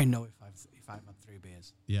 beers. I know if I've had 3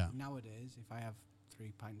 beers. Yeah. Nowadays, if I have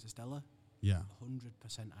 3 pints of Stella, 100%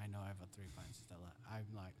 I know I've had 3 pints of Stella.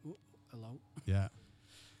 I'm like, oh, hello. Yeah.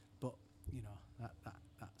 But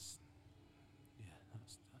that's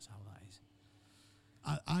how that is.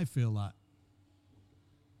 I feel that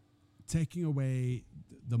taking away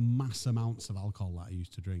the mass amounts of alcohol that I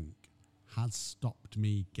used to drink has stopped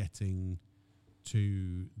me getting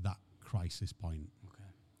to that crisis point. Okay.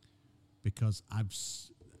 Because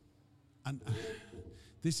and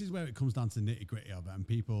this is where it comes down to the nitty-gritty of it, and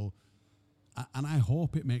people, and I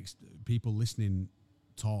hope it makes people listening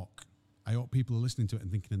talk. I hope people are listening to it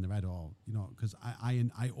and thinking in their head, because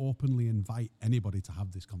I openly invite anybody to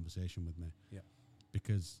have this conversation with me. Yeah.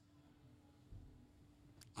 Because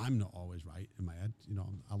I'm not always right in my head.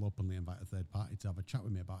 I'll openly invite a third party to have a chat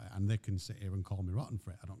with me about it, and they can sit here and call me rotten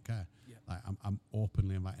for it. I don't care. Yeah. Like I'm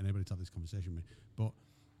openly inviting anybody to have this conversation with me. But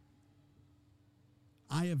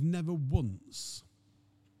I have never once,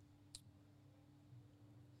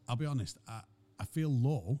 I'll be honest, I feel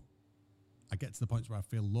low. I get to the points where I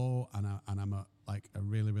feel low and I'm at like a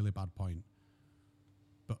really, really bad point.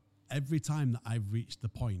 But every time that I've reached the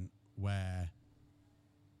point where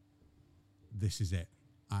this is it,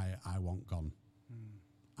 I want gone,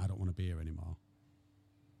 I don't want to be here anymore,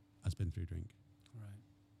 has been through drink. Right.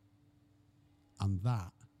 And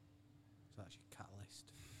that... So that's your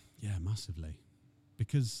catalyst. Yeah, massively.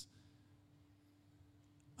 Because...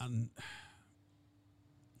 And...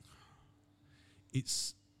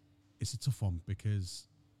 It's a tough one because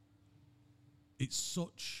it's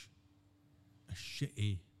such a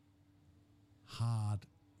shitty, hard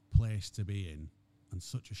place to be in and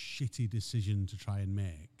such a shitty decision to try and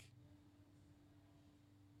make.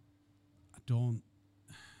 I don't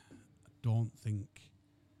think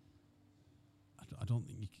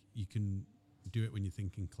you can do it when you're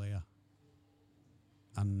thinking clear.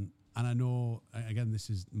 And I know, again, this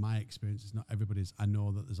is my experience, it's not everybody's. I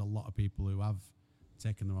know that there's a lot of people who have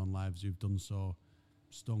taken their own lives who've done so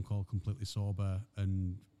stone cold, completely sober,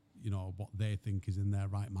 and you know what they think is in their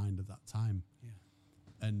right mind at that time. Yeah.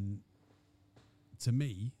 And to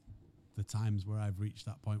me, the times where I've reached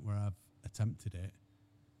that point where I've attempted it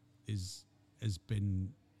has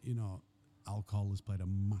been, you know, alcohol has played a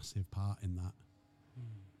massive part in that.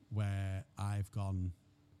 Where I've gone,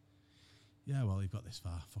 yeah, well, you've got this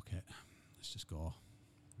far, fuck it, let's just go.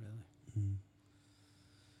 Really?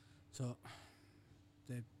 So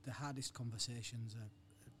the hardest conversations are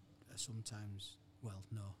sometimes, well,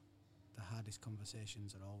 no, the hardest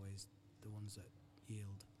conversations are always the ones that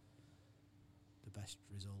yield the best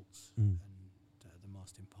results and that are the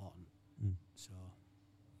most important. So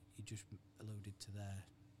you just alluded to the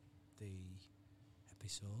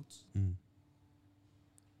episodes in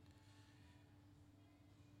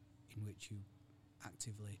which you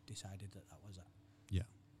actively decided that was it. Yeah.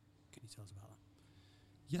 Can you tell us about that?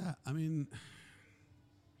 Yeah, I mean,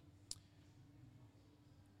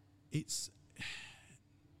 it's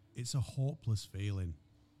a hopeless feeling,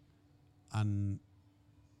 and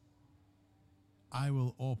I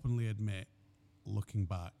will openly admit, looking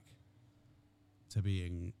back, to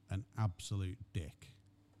being an absolute dick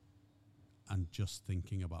and just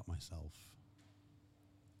thinking about myself.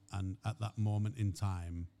 And at that moment in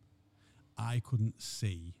time, I couldn't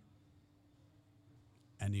see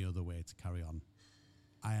any other way to carry on.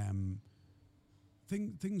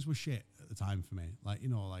 Things were shit at the time for me. Like, you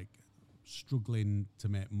know, like struggling to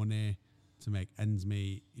make money, to make ends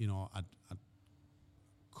meet. You know, I'd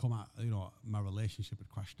come out, you know, my relationship had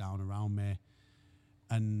crashed down around me.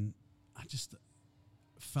 And I just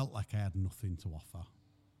felt like I had nothing to offer.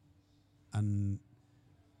 And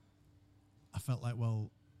I felt like,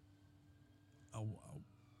 well, I'm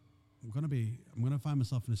going to find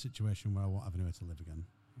myself in a situation where I won't have anywhere to live again.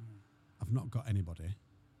 I've not got anybody.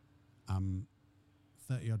 I'm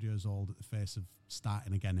 30 odd years old at the face of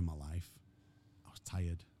starting again in my life. I was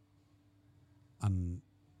tired. And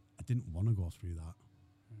I didn't want to go through that.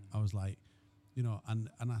 I was like, you know, and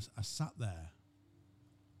I sat there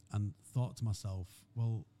and thought to myself,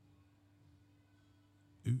 well,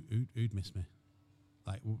 who'd miss me?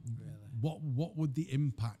 Like, Really? what would the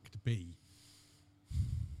impact be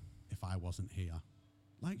if I wasn't here?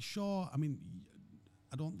 Like, sure, I mean,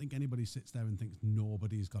 I don't think anybody sits there and thinks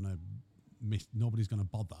nobody's going to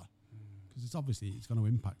bother, because it's going to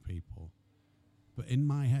impact people. But in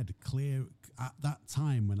my head, clear at that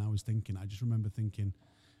time when I was thinking, I just remember thinking,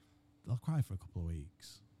 I'll cry for a couple of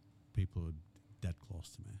weeks. People are dead close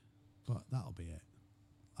to me, but that'll be it.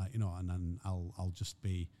 You know, and then I'll just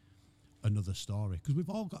be another story, because we've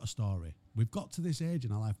all got a story. We've got to this age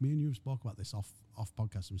in our life. Me and you have spoke about this off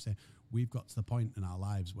podcast, and we say we've got to the point in our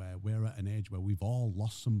lives where we're at an age where we've all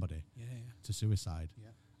lost somebody to suicide. Yeah.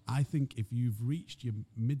 I think if you've reached your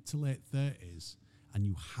mid to late 30s and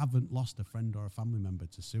you haven't lost a friend or a family member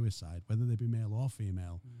to suicide, whether they be male or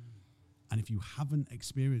female, and if you haven't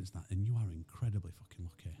experienced that, then you are incredibly fucking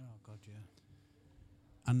lucky. Oh God, yeah.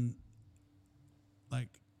 And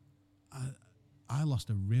like, I lost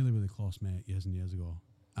a really, really close mate years and years ago,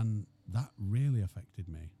 and that really affected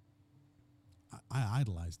me. I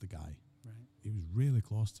idolized the guy. Right. He was really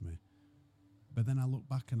close to me. But then I look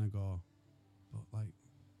back and I go, but like,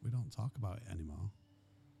 we don't talk about it anymore.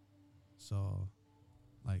 So,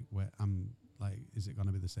 like, is it going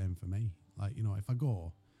to be the same for me? Like, you know, if I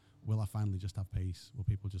go, will I finally just have peace? Will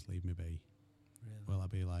people just leave me be? Really? Will I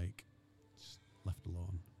be like, just left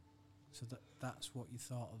alone? So that's what you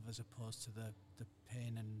thought of, as opposed to the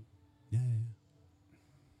pain and... Yeah.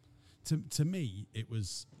 To me, it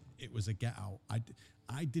was a get out.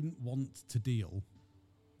 I didn't want to deal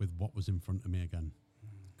with what was in front of me again,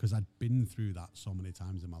 because I'd been through that so many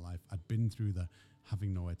times in my life. I'd been through the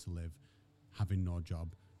having nowhere to live, having no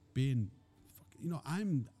job, being, you know,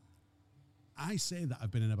 I say that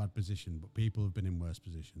I've been in a bad position, but people have been in worse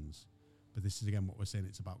positions. But this is again what we're saying.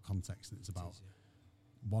 It's about context, and it's about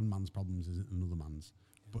one man's problems isn't another man's.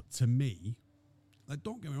 Yeah. But to me, like,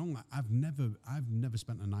 don't get me wrong, like, I've never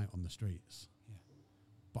spent a night on the streets. Yeah.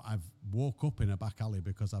 But I've woke up in a back alley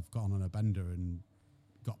because I've gone on a bender and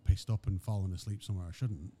got pissed up and fallen asleep somewhere I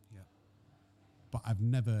shouldn't. Yeah. But I've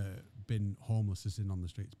never been homeless as in on the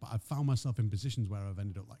streets. But I've found myself in positions where I've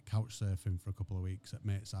ended up like couch surfing for a couple of weeks at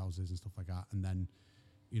mates' houses and stuff like that, and then,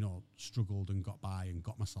 you know, struggled and got by and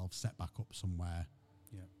got myself set back up somewhere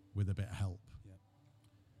with a bit of help. Yeah.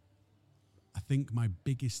 I think my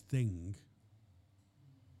biggest thing,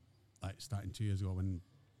 like starting 2 years ago when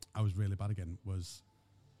I was really bad again, was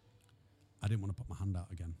I didn't want to put my hand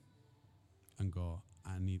out again and go,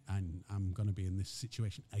 I'm going to be in this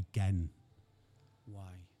situation again.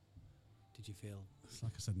 Why did you feel? It's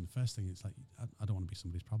like I said in the first thing, it's like, I don't want to be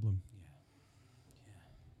somebody's problem. Yeah.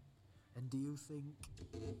 And do you think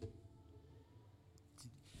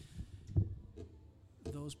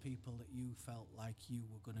those people that you felt like you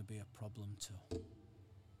were going to be a problem to,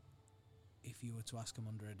 if you were to ask them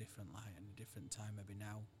under a different light and a different time, maybe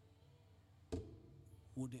now,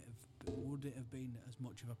 would it have been as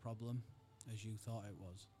much of a problem as you thought it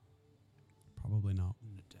was? Probably not.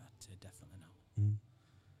 I'd say definitely not. Mm.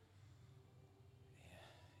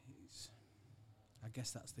 I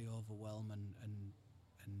guess that's the overwhelm and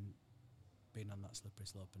being on that slippery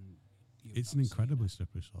slope, and it's an incredibly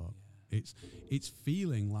slippery slope. Yeah. It's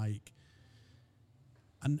feeling like,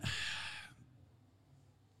 and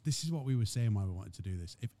this is what we were saying why we wanted to do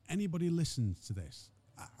this. If anybody listens to this,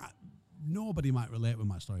 nobody might relate with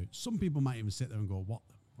my story. Some people might even sit there and go, "What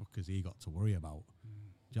the fuck has he got to worry about?"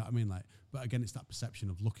 Do you know what I mean? Like, but again, it's that perception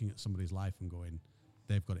of looking at somebody's life and going,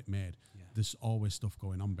 they've got it made. Yeah. There's always stuff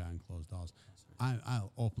going on behind closed doors.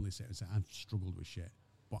 I'll openly sit and say I've struggled with shit,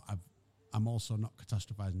 but I'm also not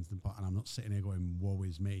catastrophizing to the point, and I'm not sitting here going, woe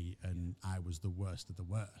is me, and I was the worst of the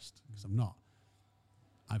worst, because I'm not.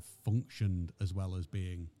 I've functioned as well as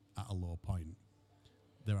being at a low point.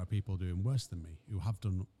 There are people doing worse than me, who have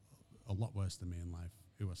done a lot worse than me in life,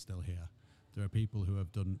 who are still here. There are people who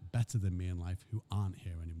have done better than me in life who aren't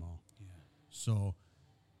here anymore. Yeah. So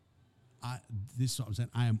this is what I'm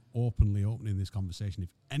saying. I am opening this conversation. If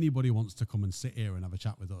anybody wants to come and sit here and have a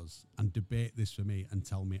chat with us and debate this for me and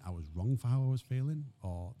tell me I was wrong for how I was feeling,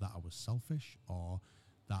 or that I was selfish, or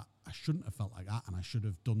that I shouldn't have felt like that and I should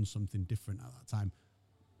have done something different at that time,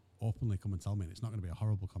 openly come and tell me. And it's not going to be a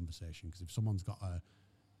horrible conversation, because if someone's got a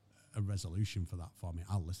resolution for that for me,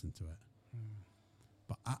 I'll listen to it.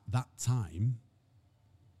 But at that time,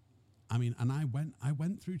 I mean, and I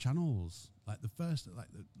went through channels. Like the first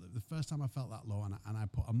time I felt that low, and I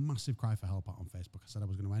put a massive cry for help out on Facebook. I said I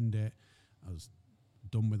was going to end it. I was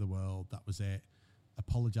done with the world. That was it.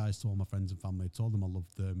 Apologized to all my friends and family. Told them I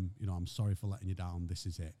loved them. You know, I'm sorry for letting you down. This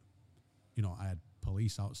is it. You know, I had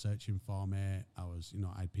police out searching for me.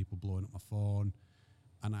 I had people blowing up my phone,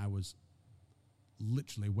 and I was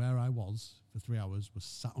literally where I was for 3 hours was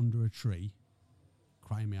sat under a tree,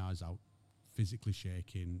 crying my eyes out, physically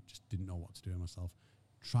shaking, just didn't know what to do with myself,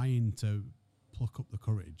 trying to pluck up the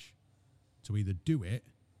courage to either do it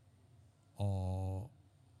or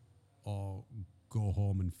go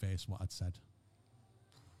home and face what I'd said.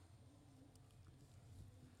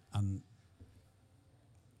 And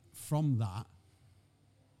from that,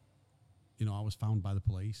 you know, I was found by the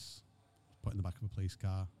police, put in the back of a police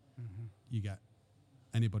car. Mm-hmm. You get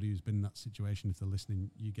anybody who's been in that situation, if they're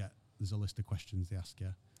listening, there's a list of questions they ask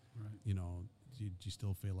you. Right. You know, do you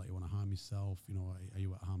still feel like you want to harm yourself? You know, are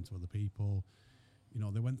you at harm to other people? You know,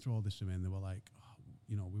 they went through all this with me, and they were like, oh,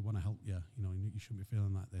 you know, we want to help you. You know, you shouldn't be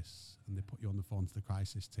feeling like this. And they put you on the phone to the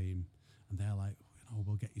crisis team, and they're like, you know,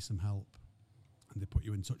 we'll get you some help. And they put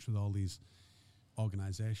you in touch with all these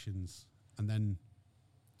organizations. And then,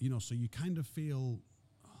 you know, so you kind of feel,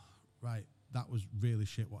 oh, right, that was really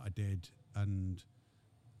shit what I did, and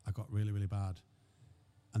I got really, really bad.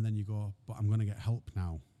 And then you go, but I'm going to get help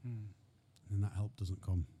now. And that help doesn't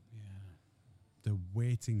come. Yeah. The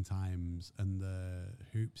waiting times and the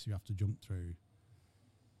hoops you have to jump through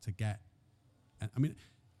to get. And I mean,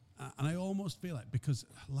 and I almost feel like, because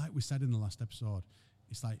like we said in the last episode,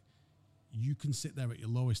 it's like you can sit there at your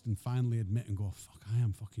lowest and finally admit and go, fuck, I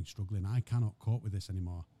am fucking struggling. I cannot cope with this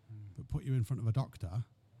anymore. But put you in front of a doctor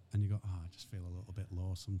and you go, I just feel a little bit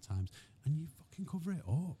low sometimes. And you fucking cover it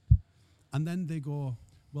up. And then they go,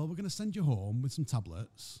 well, we're going to send you home with some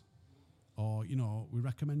tablets, or, you know, we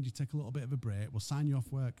recommend you take a little bit of a break. We'll sign you off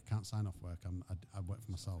work. I can't sign off work. I work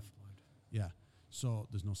for myself. Yeah. So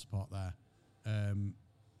there's no support there.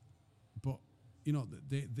 But you know,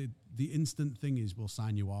 the instant thing is we'll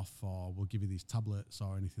sign you off or we'll give you these tablets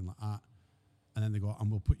or anything like that. And then they go, and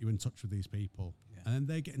we'll put you in touch with these people. Yeah. And then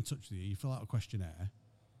they get in touch with you. You fill out a questionnaire.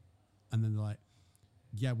 And then they're like,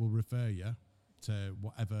 yeah, we'll refer you to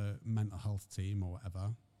whatever mental health team or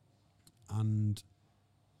whatever. And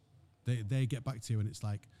they get back to you and it's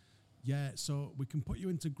like, yeah, so we can put you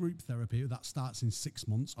into group therapy. That starts in 6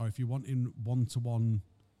 months. Or if you want in one-to-one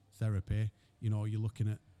therapy, you know, you're looking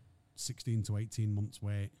at 16 to 18 months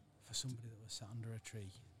wait. For somebody that was sat under a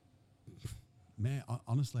tree. Mate,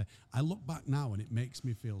 honestly, I look back now and it makes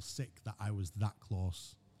me feel sick that I was that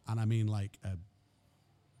close. And I mean like a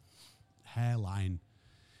hairline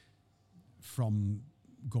from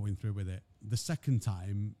going through with it. The second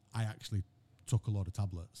time, I actually took a load of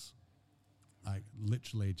tablets. Like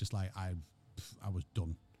literally just like I was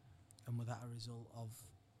done. And was that a result of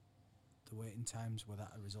the waiting times? Was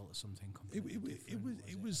that a result of something completely different?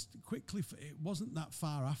 It was quickly. It wasn't that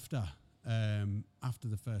far after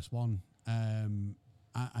the first one.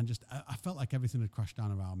 I felt like everything had crashed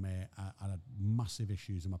down around me. I had massive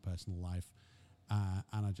issues in my personal life,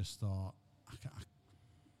 and I just thought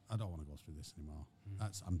I don't want to go through this anymore.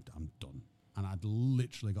 I'm done. And I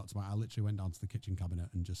literally went down to the kitchen cabinet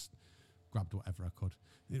and just grabbed whatever I could.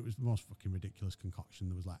 It was the most fucking ridiculous concoction.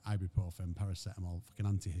 There was like ibuprofen, paracetamol, fucking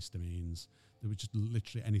antihistamines. There was just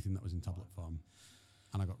literally anything that was in tablet form.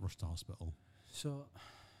 And I got rushed to hospital. So,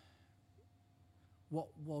 what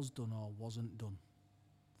was done or wasn't done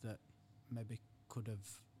that maybe could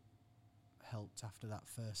have helped after that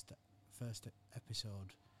first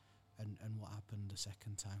episode, and what happened the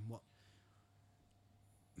second time? What?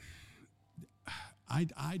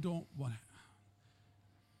 I don't want.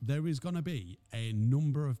 There is going to be a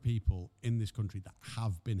number of people in this country that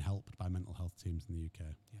have been helped by mental health teams in the UK.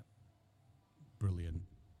 Yep. Brilliant.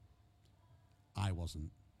 I wasn't.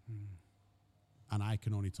 And I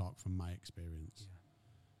can only talk from my experience.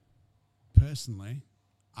 Yeah. Personally,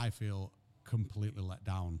 I feel completely let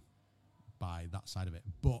down by that side of it.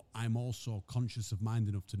 But I'm also conscious of mind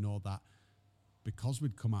enough to know that because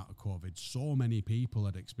we'd come out of COVID, so many people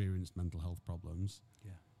had experienced mental health problems.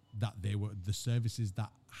 Yeah. That they were the services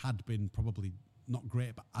that had been probably not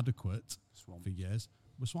great but adequate for years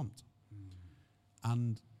were swamped.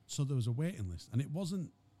 And so there was a waiting list. And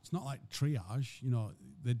it's not like triage, you know,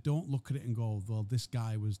 they don't look at it and go, well, this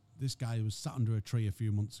guy was sat under a tree a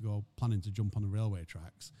few months ago planning to jump on the railway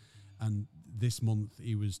tracks. And this month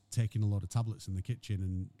he was taking a load of tablets in the kitchen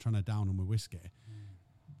and trying to down them with whiskey.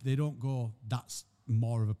 They don't go, that's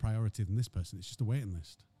more of a priority than this person. It's just a waiting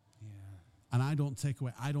list. Yeah. And I don't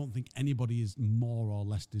think anybody is more or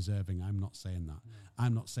less deserving. I'm not saying that. No.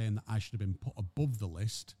 I'm not saying that I should have been put above the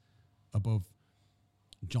list, above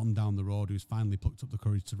John down the road who's finally plucked up the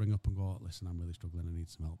courage to ring up and go, listen, I'm really struggling, I need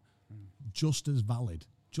some help. Just as valid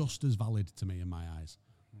to me in my eyes.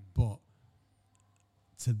 But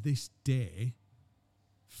to this day,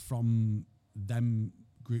 from them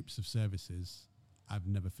groups of services, I've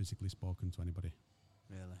never physically spoken to anybody.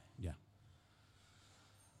 Really? Yeah.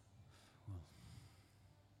 Well,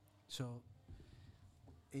 so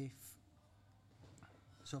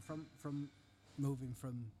from moving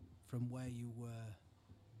from where you were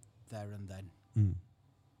there and then,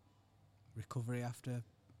 recovery after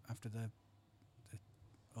the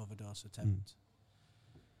overdose attempt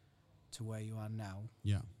to where you are now.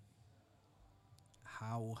 Yeah.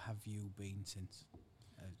 How have you been since?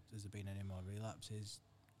 Has there been any more relapses?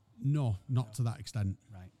 No, not to that extent.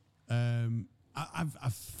 Right.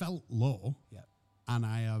 I've felt low. Yeah. And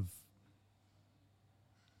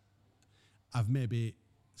I've maybe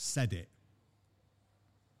said it.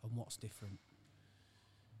 And what's different?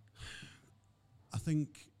 I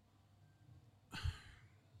think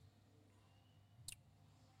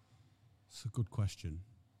it's a good question.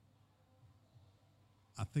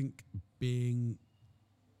 I think being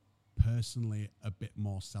personally a bit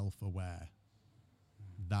more self-aware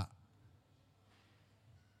that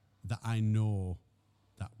I know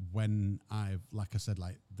that when I've, like I said,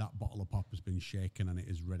 like that bottle of pop has been shaken and it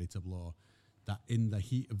is ready to blow, that in the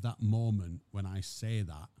heat of that moment when I say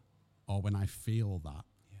that or when I feel that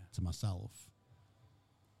to myself,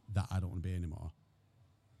 that I don't want to be anymore.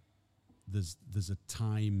 There's a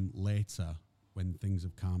time later when things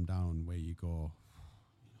have calmed down where you go,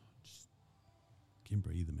 just can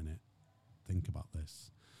breathe a minute, think about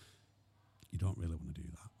this. You don't really want to do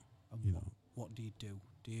that. And what do you do?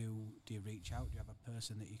 Do you reach out? Do you have a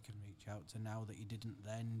person that you can reach out to now that you didn't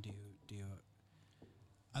then? Do you?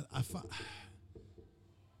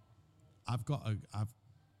 I've got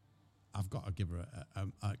to give her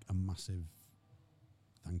a massive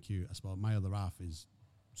thank you. I suppose my other half is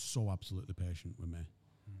so absolutely patient with me,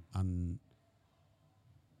 and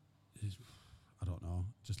I don't know,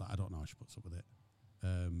 just like I don't know how she puts up with it.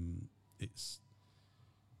 It's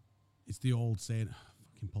the old saying,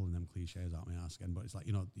 fucking pulling them cliches out my ass again, but it's like,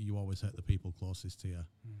 you know, you always hurt the people closest to you,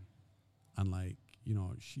 and like, you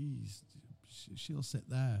know, she'll sit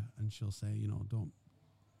there and she'll say, you know,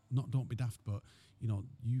 don't be daft, but you know,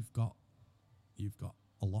 you've got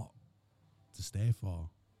a lot to stay for.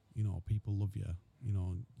 You know, people love you. You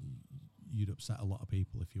know, you'd upset a lot of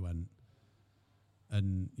people if you went.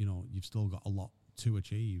 And you know, you've still got a lot to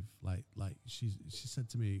achieve. Like she said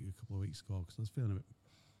to me a couple of weeks ago, because I was feeling a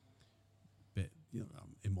bit you know,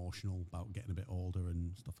 emotional about getting a bit older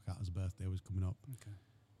and stuff like that, as her birthday was coming up. Okay.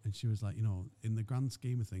 And she was like, you know, in the grand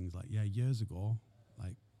scheme of things, like, yeah, years ago,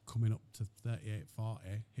 like coming up to 38, 40,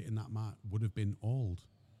 hitting that mark would have been old.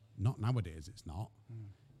 Not nowadays, it's not.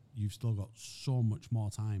 You've still got so much more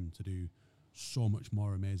time to do so much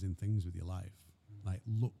more amazing things with your life. Like,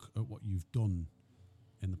 look at what you've done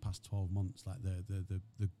in the past 12 months, like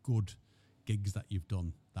the good gigs that you've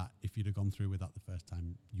done, that if you'd have gone through with that the first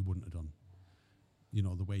time, you wouldn't have done. You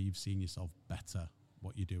know, the way you've seen yourself better,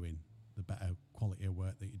 what you're doing, the better quality of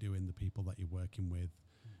work that you're doing, the people that you're working with,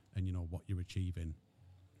 and, you know, what you're achieving.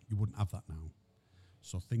 You wouldn't have that now.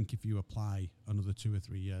 So think if you apply another 2 or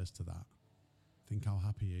 3 years to that, think how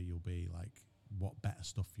happier you'll be, like what better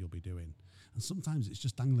stuff you'll be doing. And sometimes it's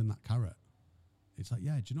just dangling that carrot. It's like,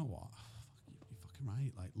 yeah, do you know what? You're fucking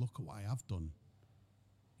right. Like, look at what I have done.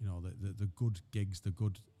 You know, the good gigs, the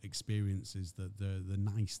good experiences, the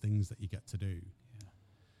nice things that you get to do.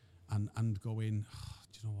 Yeah. And going,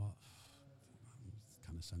 do you know what? It's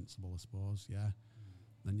kind of sensible, I suppose, yeah.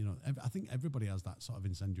 And, you know, I think everybody has that sort of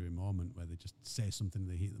incendiary moment where they just say something in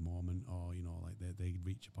the heat of the moment, or, you know, like they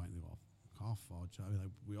reach a point and they go, fuck off, or, do you know what I mean?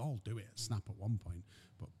 Like, we all do it at snap at one point,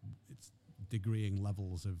 but it's degreeing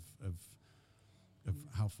levels of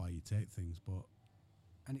how far you take things. But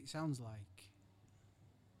and it sounds like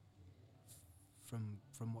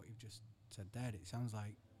from what you've just said there, it sounds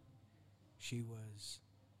like she was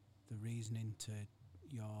the reasoning to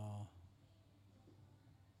your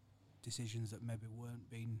decisions that maybe weren't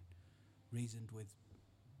being reasoned with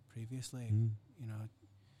previously. You know,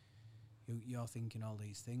 you're thinking all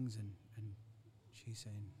these things, and she's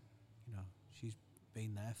saying, you know, she's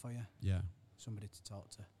been there for you. Yeah. Somebody to talk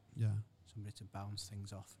to. Yeah. Somebody to bounce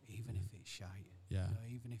things off, even if it's shite. Yeah. You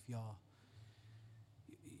know, even if you're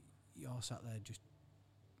sat there just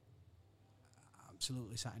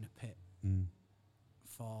absolutely sat in a pit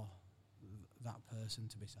for that person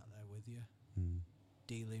to be sat there with you,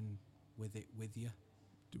 dealing with it with you.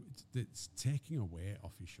 It's taking a weight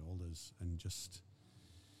off your shoulders, and just,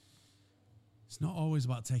 it's not always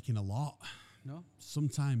about taking a lot. No.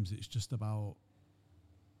 Sometimes it's just about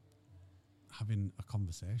having a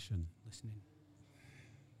conversation. Listening.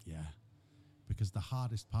 Yeah. Because the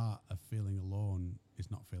hardest part of feeling alone is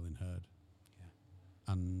not feeling heard.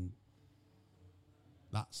 Yeah. And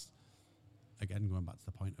that's, again, going back to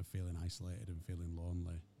the point of feeling isolated and feeling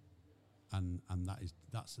lonely. And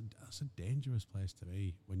that's a dangerous place to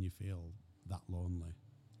be when you feel that lonely.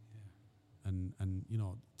 Yeah. And you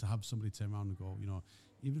know, to have somebody turn around and go, you know,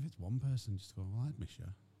 even if it's one person, just go, well, I'd miss you.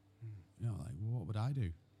 You know, like, well, what would I do?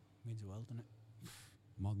 Means the world, doesn't it?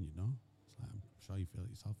 More than you know. It's like, I'm sure you feel it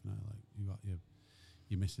yourself, you know, like you got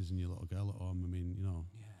your missus and your little girl at home. I mean, you know,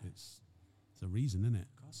 yeah. it's a reason, isn't it?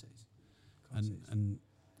 Of course it is. And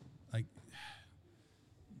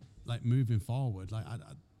like moving forward, like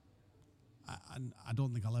I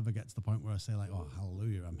don't think I'll ever get to the point where I say like, oh,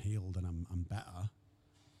 hallelujah, I'm healed and I'm better.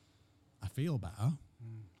 I feel better,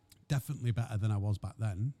 definitely better than I was back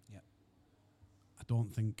then. Yep. I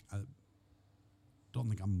don't think I'm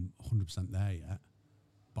 100% there yet,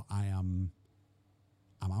 but I'm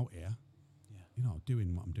out here. Yeah. You know,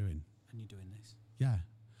 doing what I'm doing. And you're doing this. Yeah.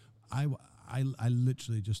 I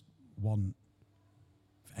literally just want,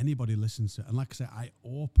 if anybody listens to it, and like I said, I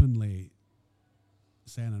openly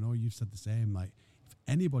say, and I know you've said the same, like, if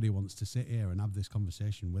anybody wants to sit here and have this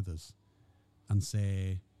conversation with us and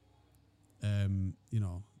say, you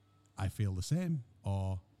know, I feel the same,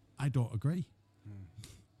 or I don't agree,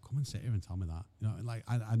 come and sit here and tell me that. You know, like,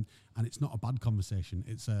 and it's not a bad conversation,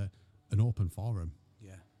 it's an open forum.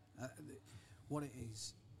 Yeah. What it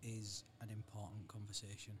is an important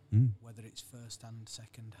conversation, whether it's first hand,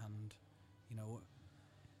 second hand, you know,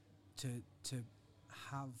 to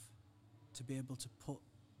be able to put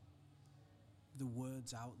the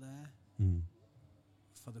words out there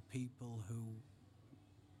for the people who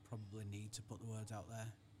probably need to put the words out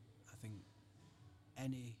there. I think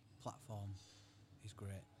any platform is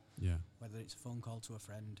great. Yeah. Whether it's a phone call to a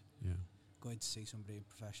friend, yeah, going to see somebody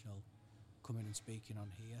professional, coming and speaking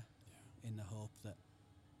on here, in the hope that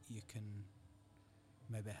you can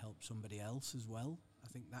maybe help somebody else as well. I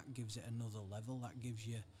think that gives it another level. That gives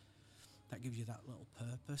you that little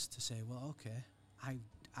purpose to say, well, okay,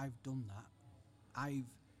 I've done that.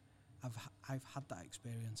 I've had that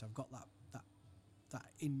experience. I've got that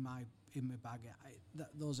in my bag.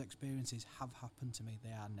 Those experiences have happened to me.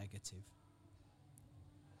 They are negative.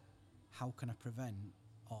 How can I prevent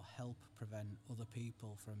or help prevent other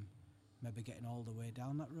people from maybe getting all the way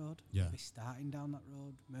down that road? Yeah. Maybe starting down that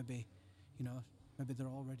road. Maybe, maybe they're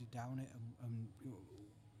already down it, and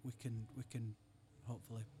we can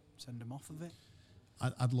hopefully send them off of it.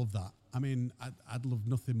 I'd love that. I mean, I'd love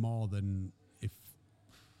nothing more than if,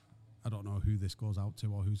 I don't know who this goes out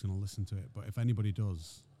to or who's going to listen to it, but if anybody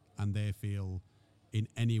does and they feel in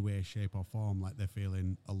any way, shape or form like they're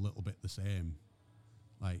feeling a little bit the same,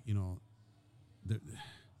 like,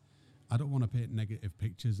 I don't want to paint negative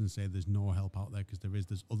pictures and say there's no help out there, because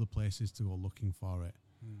there's other places to go looking for it.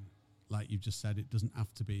 Like you've just said, it doesn't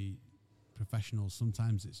have to be professionals.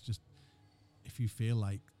 Sometimes it's just, if you feel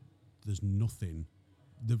like there's nothing,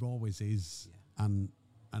 there always is. Yeah.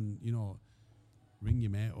 And ring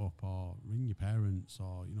your mate up or ring your parents,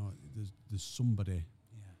 or there's somebody.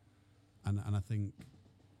 Yeah. And I think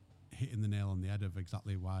hitting the nail on the head of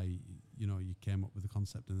exactly why you came up with the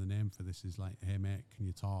concept and the name for this is like, hey mate, can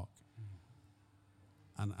you talk?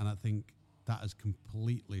 And I think that has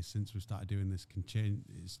completely, since we started doing this,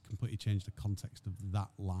 it's completely changed the context of that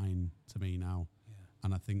line to me now. Yeah.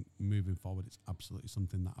 And I think moving forward, it's absolutely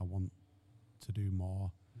something that I want to do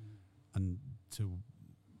more, and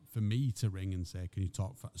for me to ring and say, can you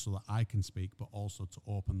talk, so that I can speak, but also to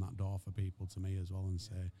open that door for people to me as well, and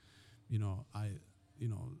say,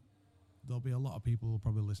 there'll be a lot of people who'll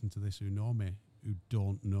probably listen to this who know me, who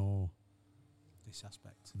don't know this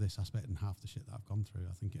aspect and half the shit that I've gone through.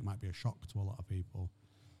 I think it might be a shock to a lot of people,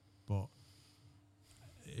 but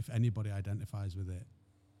if anybody identifies with it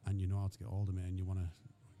and you know how to get hold of me and you want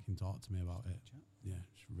to talk to me about it,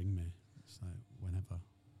 just ring me. It's like whenever.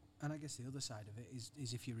 And I guess the other side of it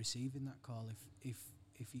is if you're receiving that call,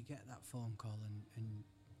 if you get that phone call and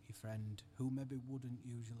your friend who maybe wouldn't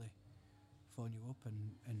usually phone you up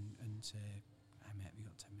and say, "Hi mate, have you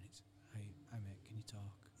got 10 minutes? Hi mate, can you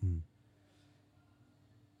talk?"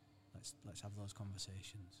 Let's have those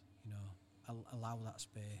conversations. Allow that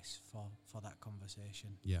space for that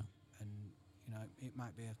conversation. Yeah. And it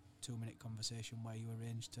might be a 2-minute conversation where you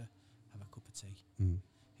arrange to have a cup of tea.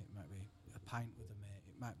 It might be a pint with a mate.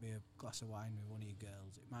 It might be a glass of wine with one of your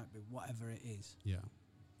girls. It might be whatever it is. Yeah.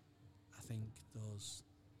 I think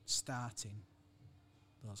starting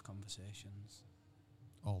those conversations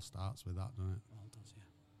all starts with that, doesn't it? All does, yeah.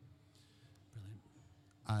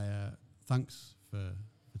 Brilliant. Thanks for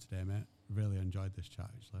today, mate. Really enjoyed this chat,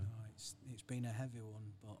 actually. No, it's been a heavy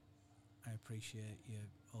one, but I appreciate your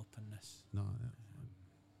openness. No, yeah.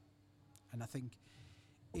 And I think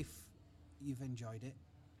if you've enjoyed it,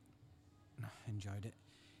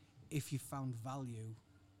 if you've found value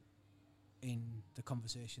in the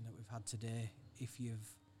conversation that we've had today, if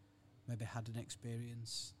you've maybe had an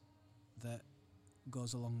experience that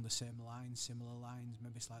goes along the same lines, similar lines,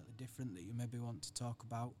 maybe slightly different, that you maybe want to talk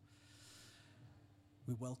about,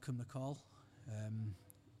 we welcome the call.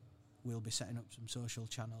 We'll be setting up some social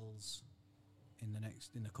channels in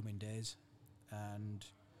the coming days, and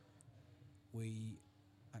we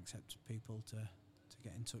accept people to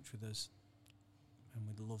get in touch with us, and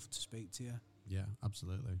we'd love to speak to you. Yeah,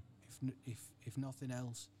 absolutely. If nothing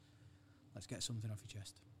else, let's get something off your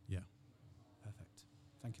chest. Yeah. Perfect.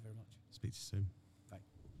 Thank you very much. Speak to you soon.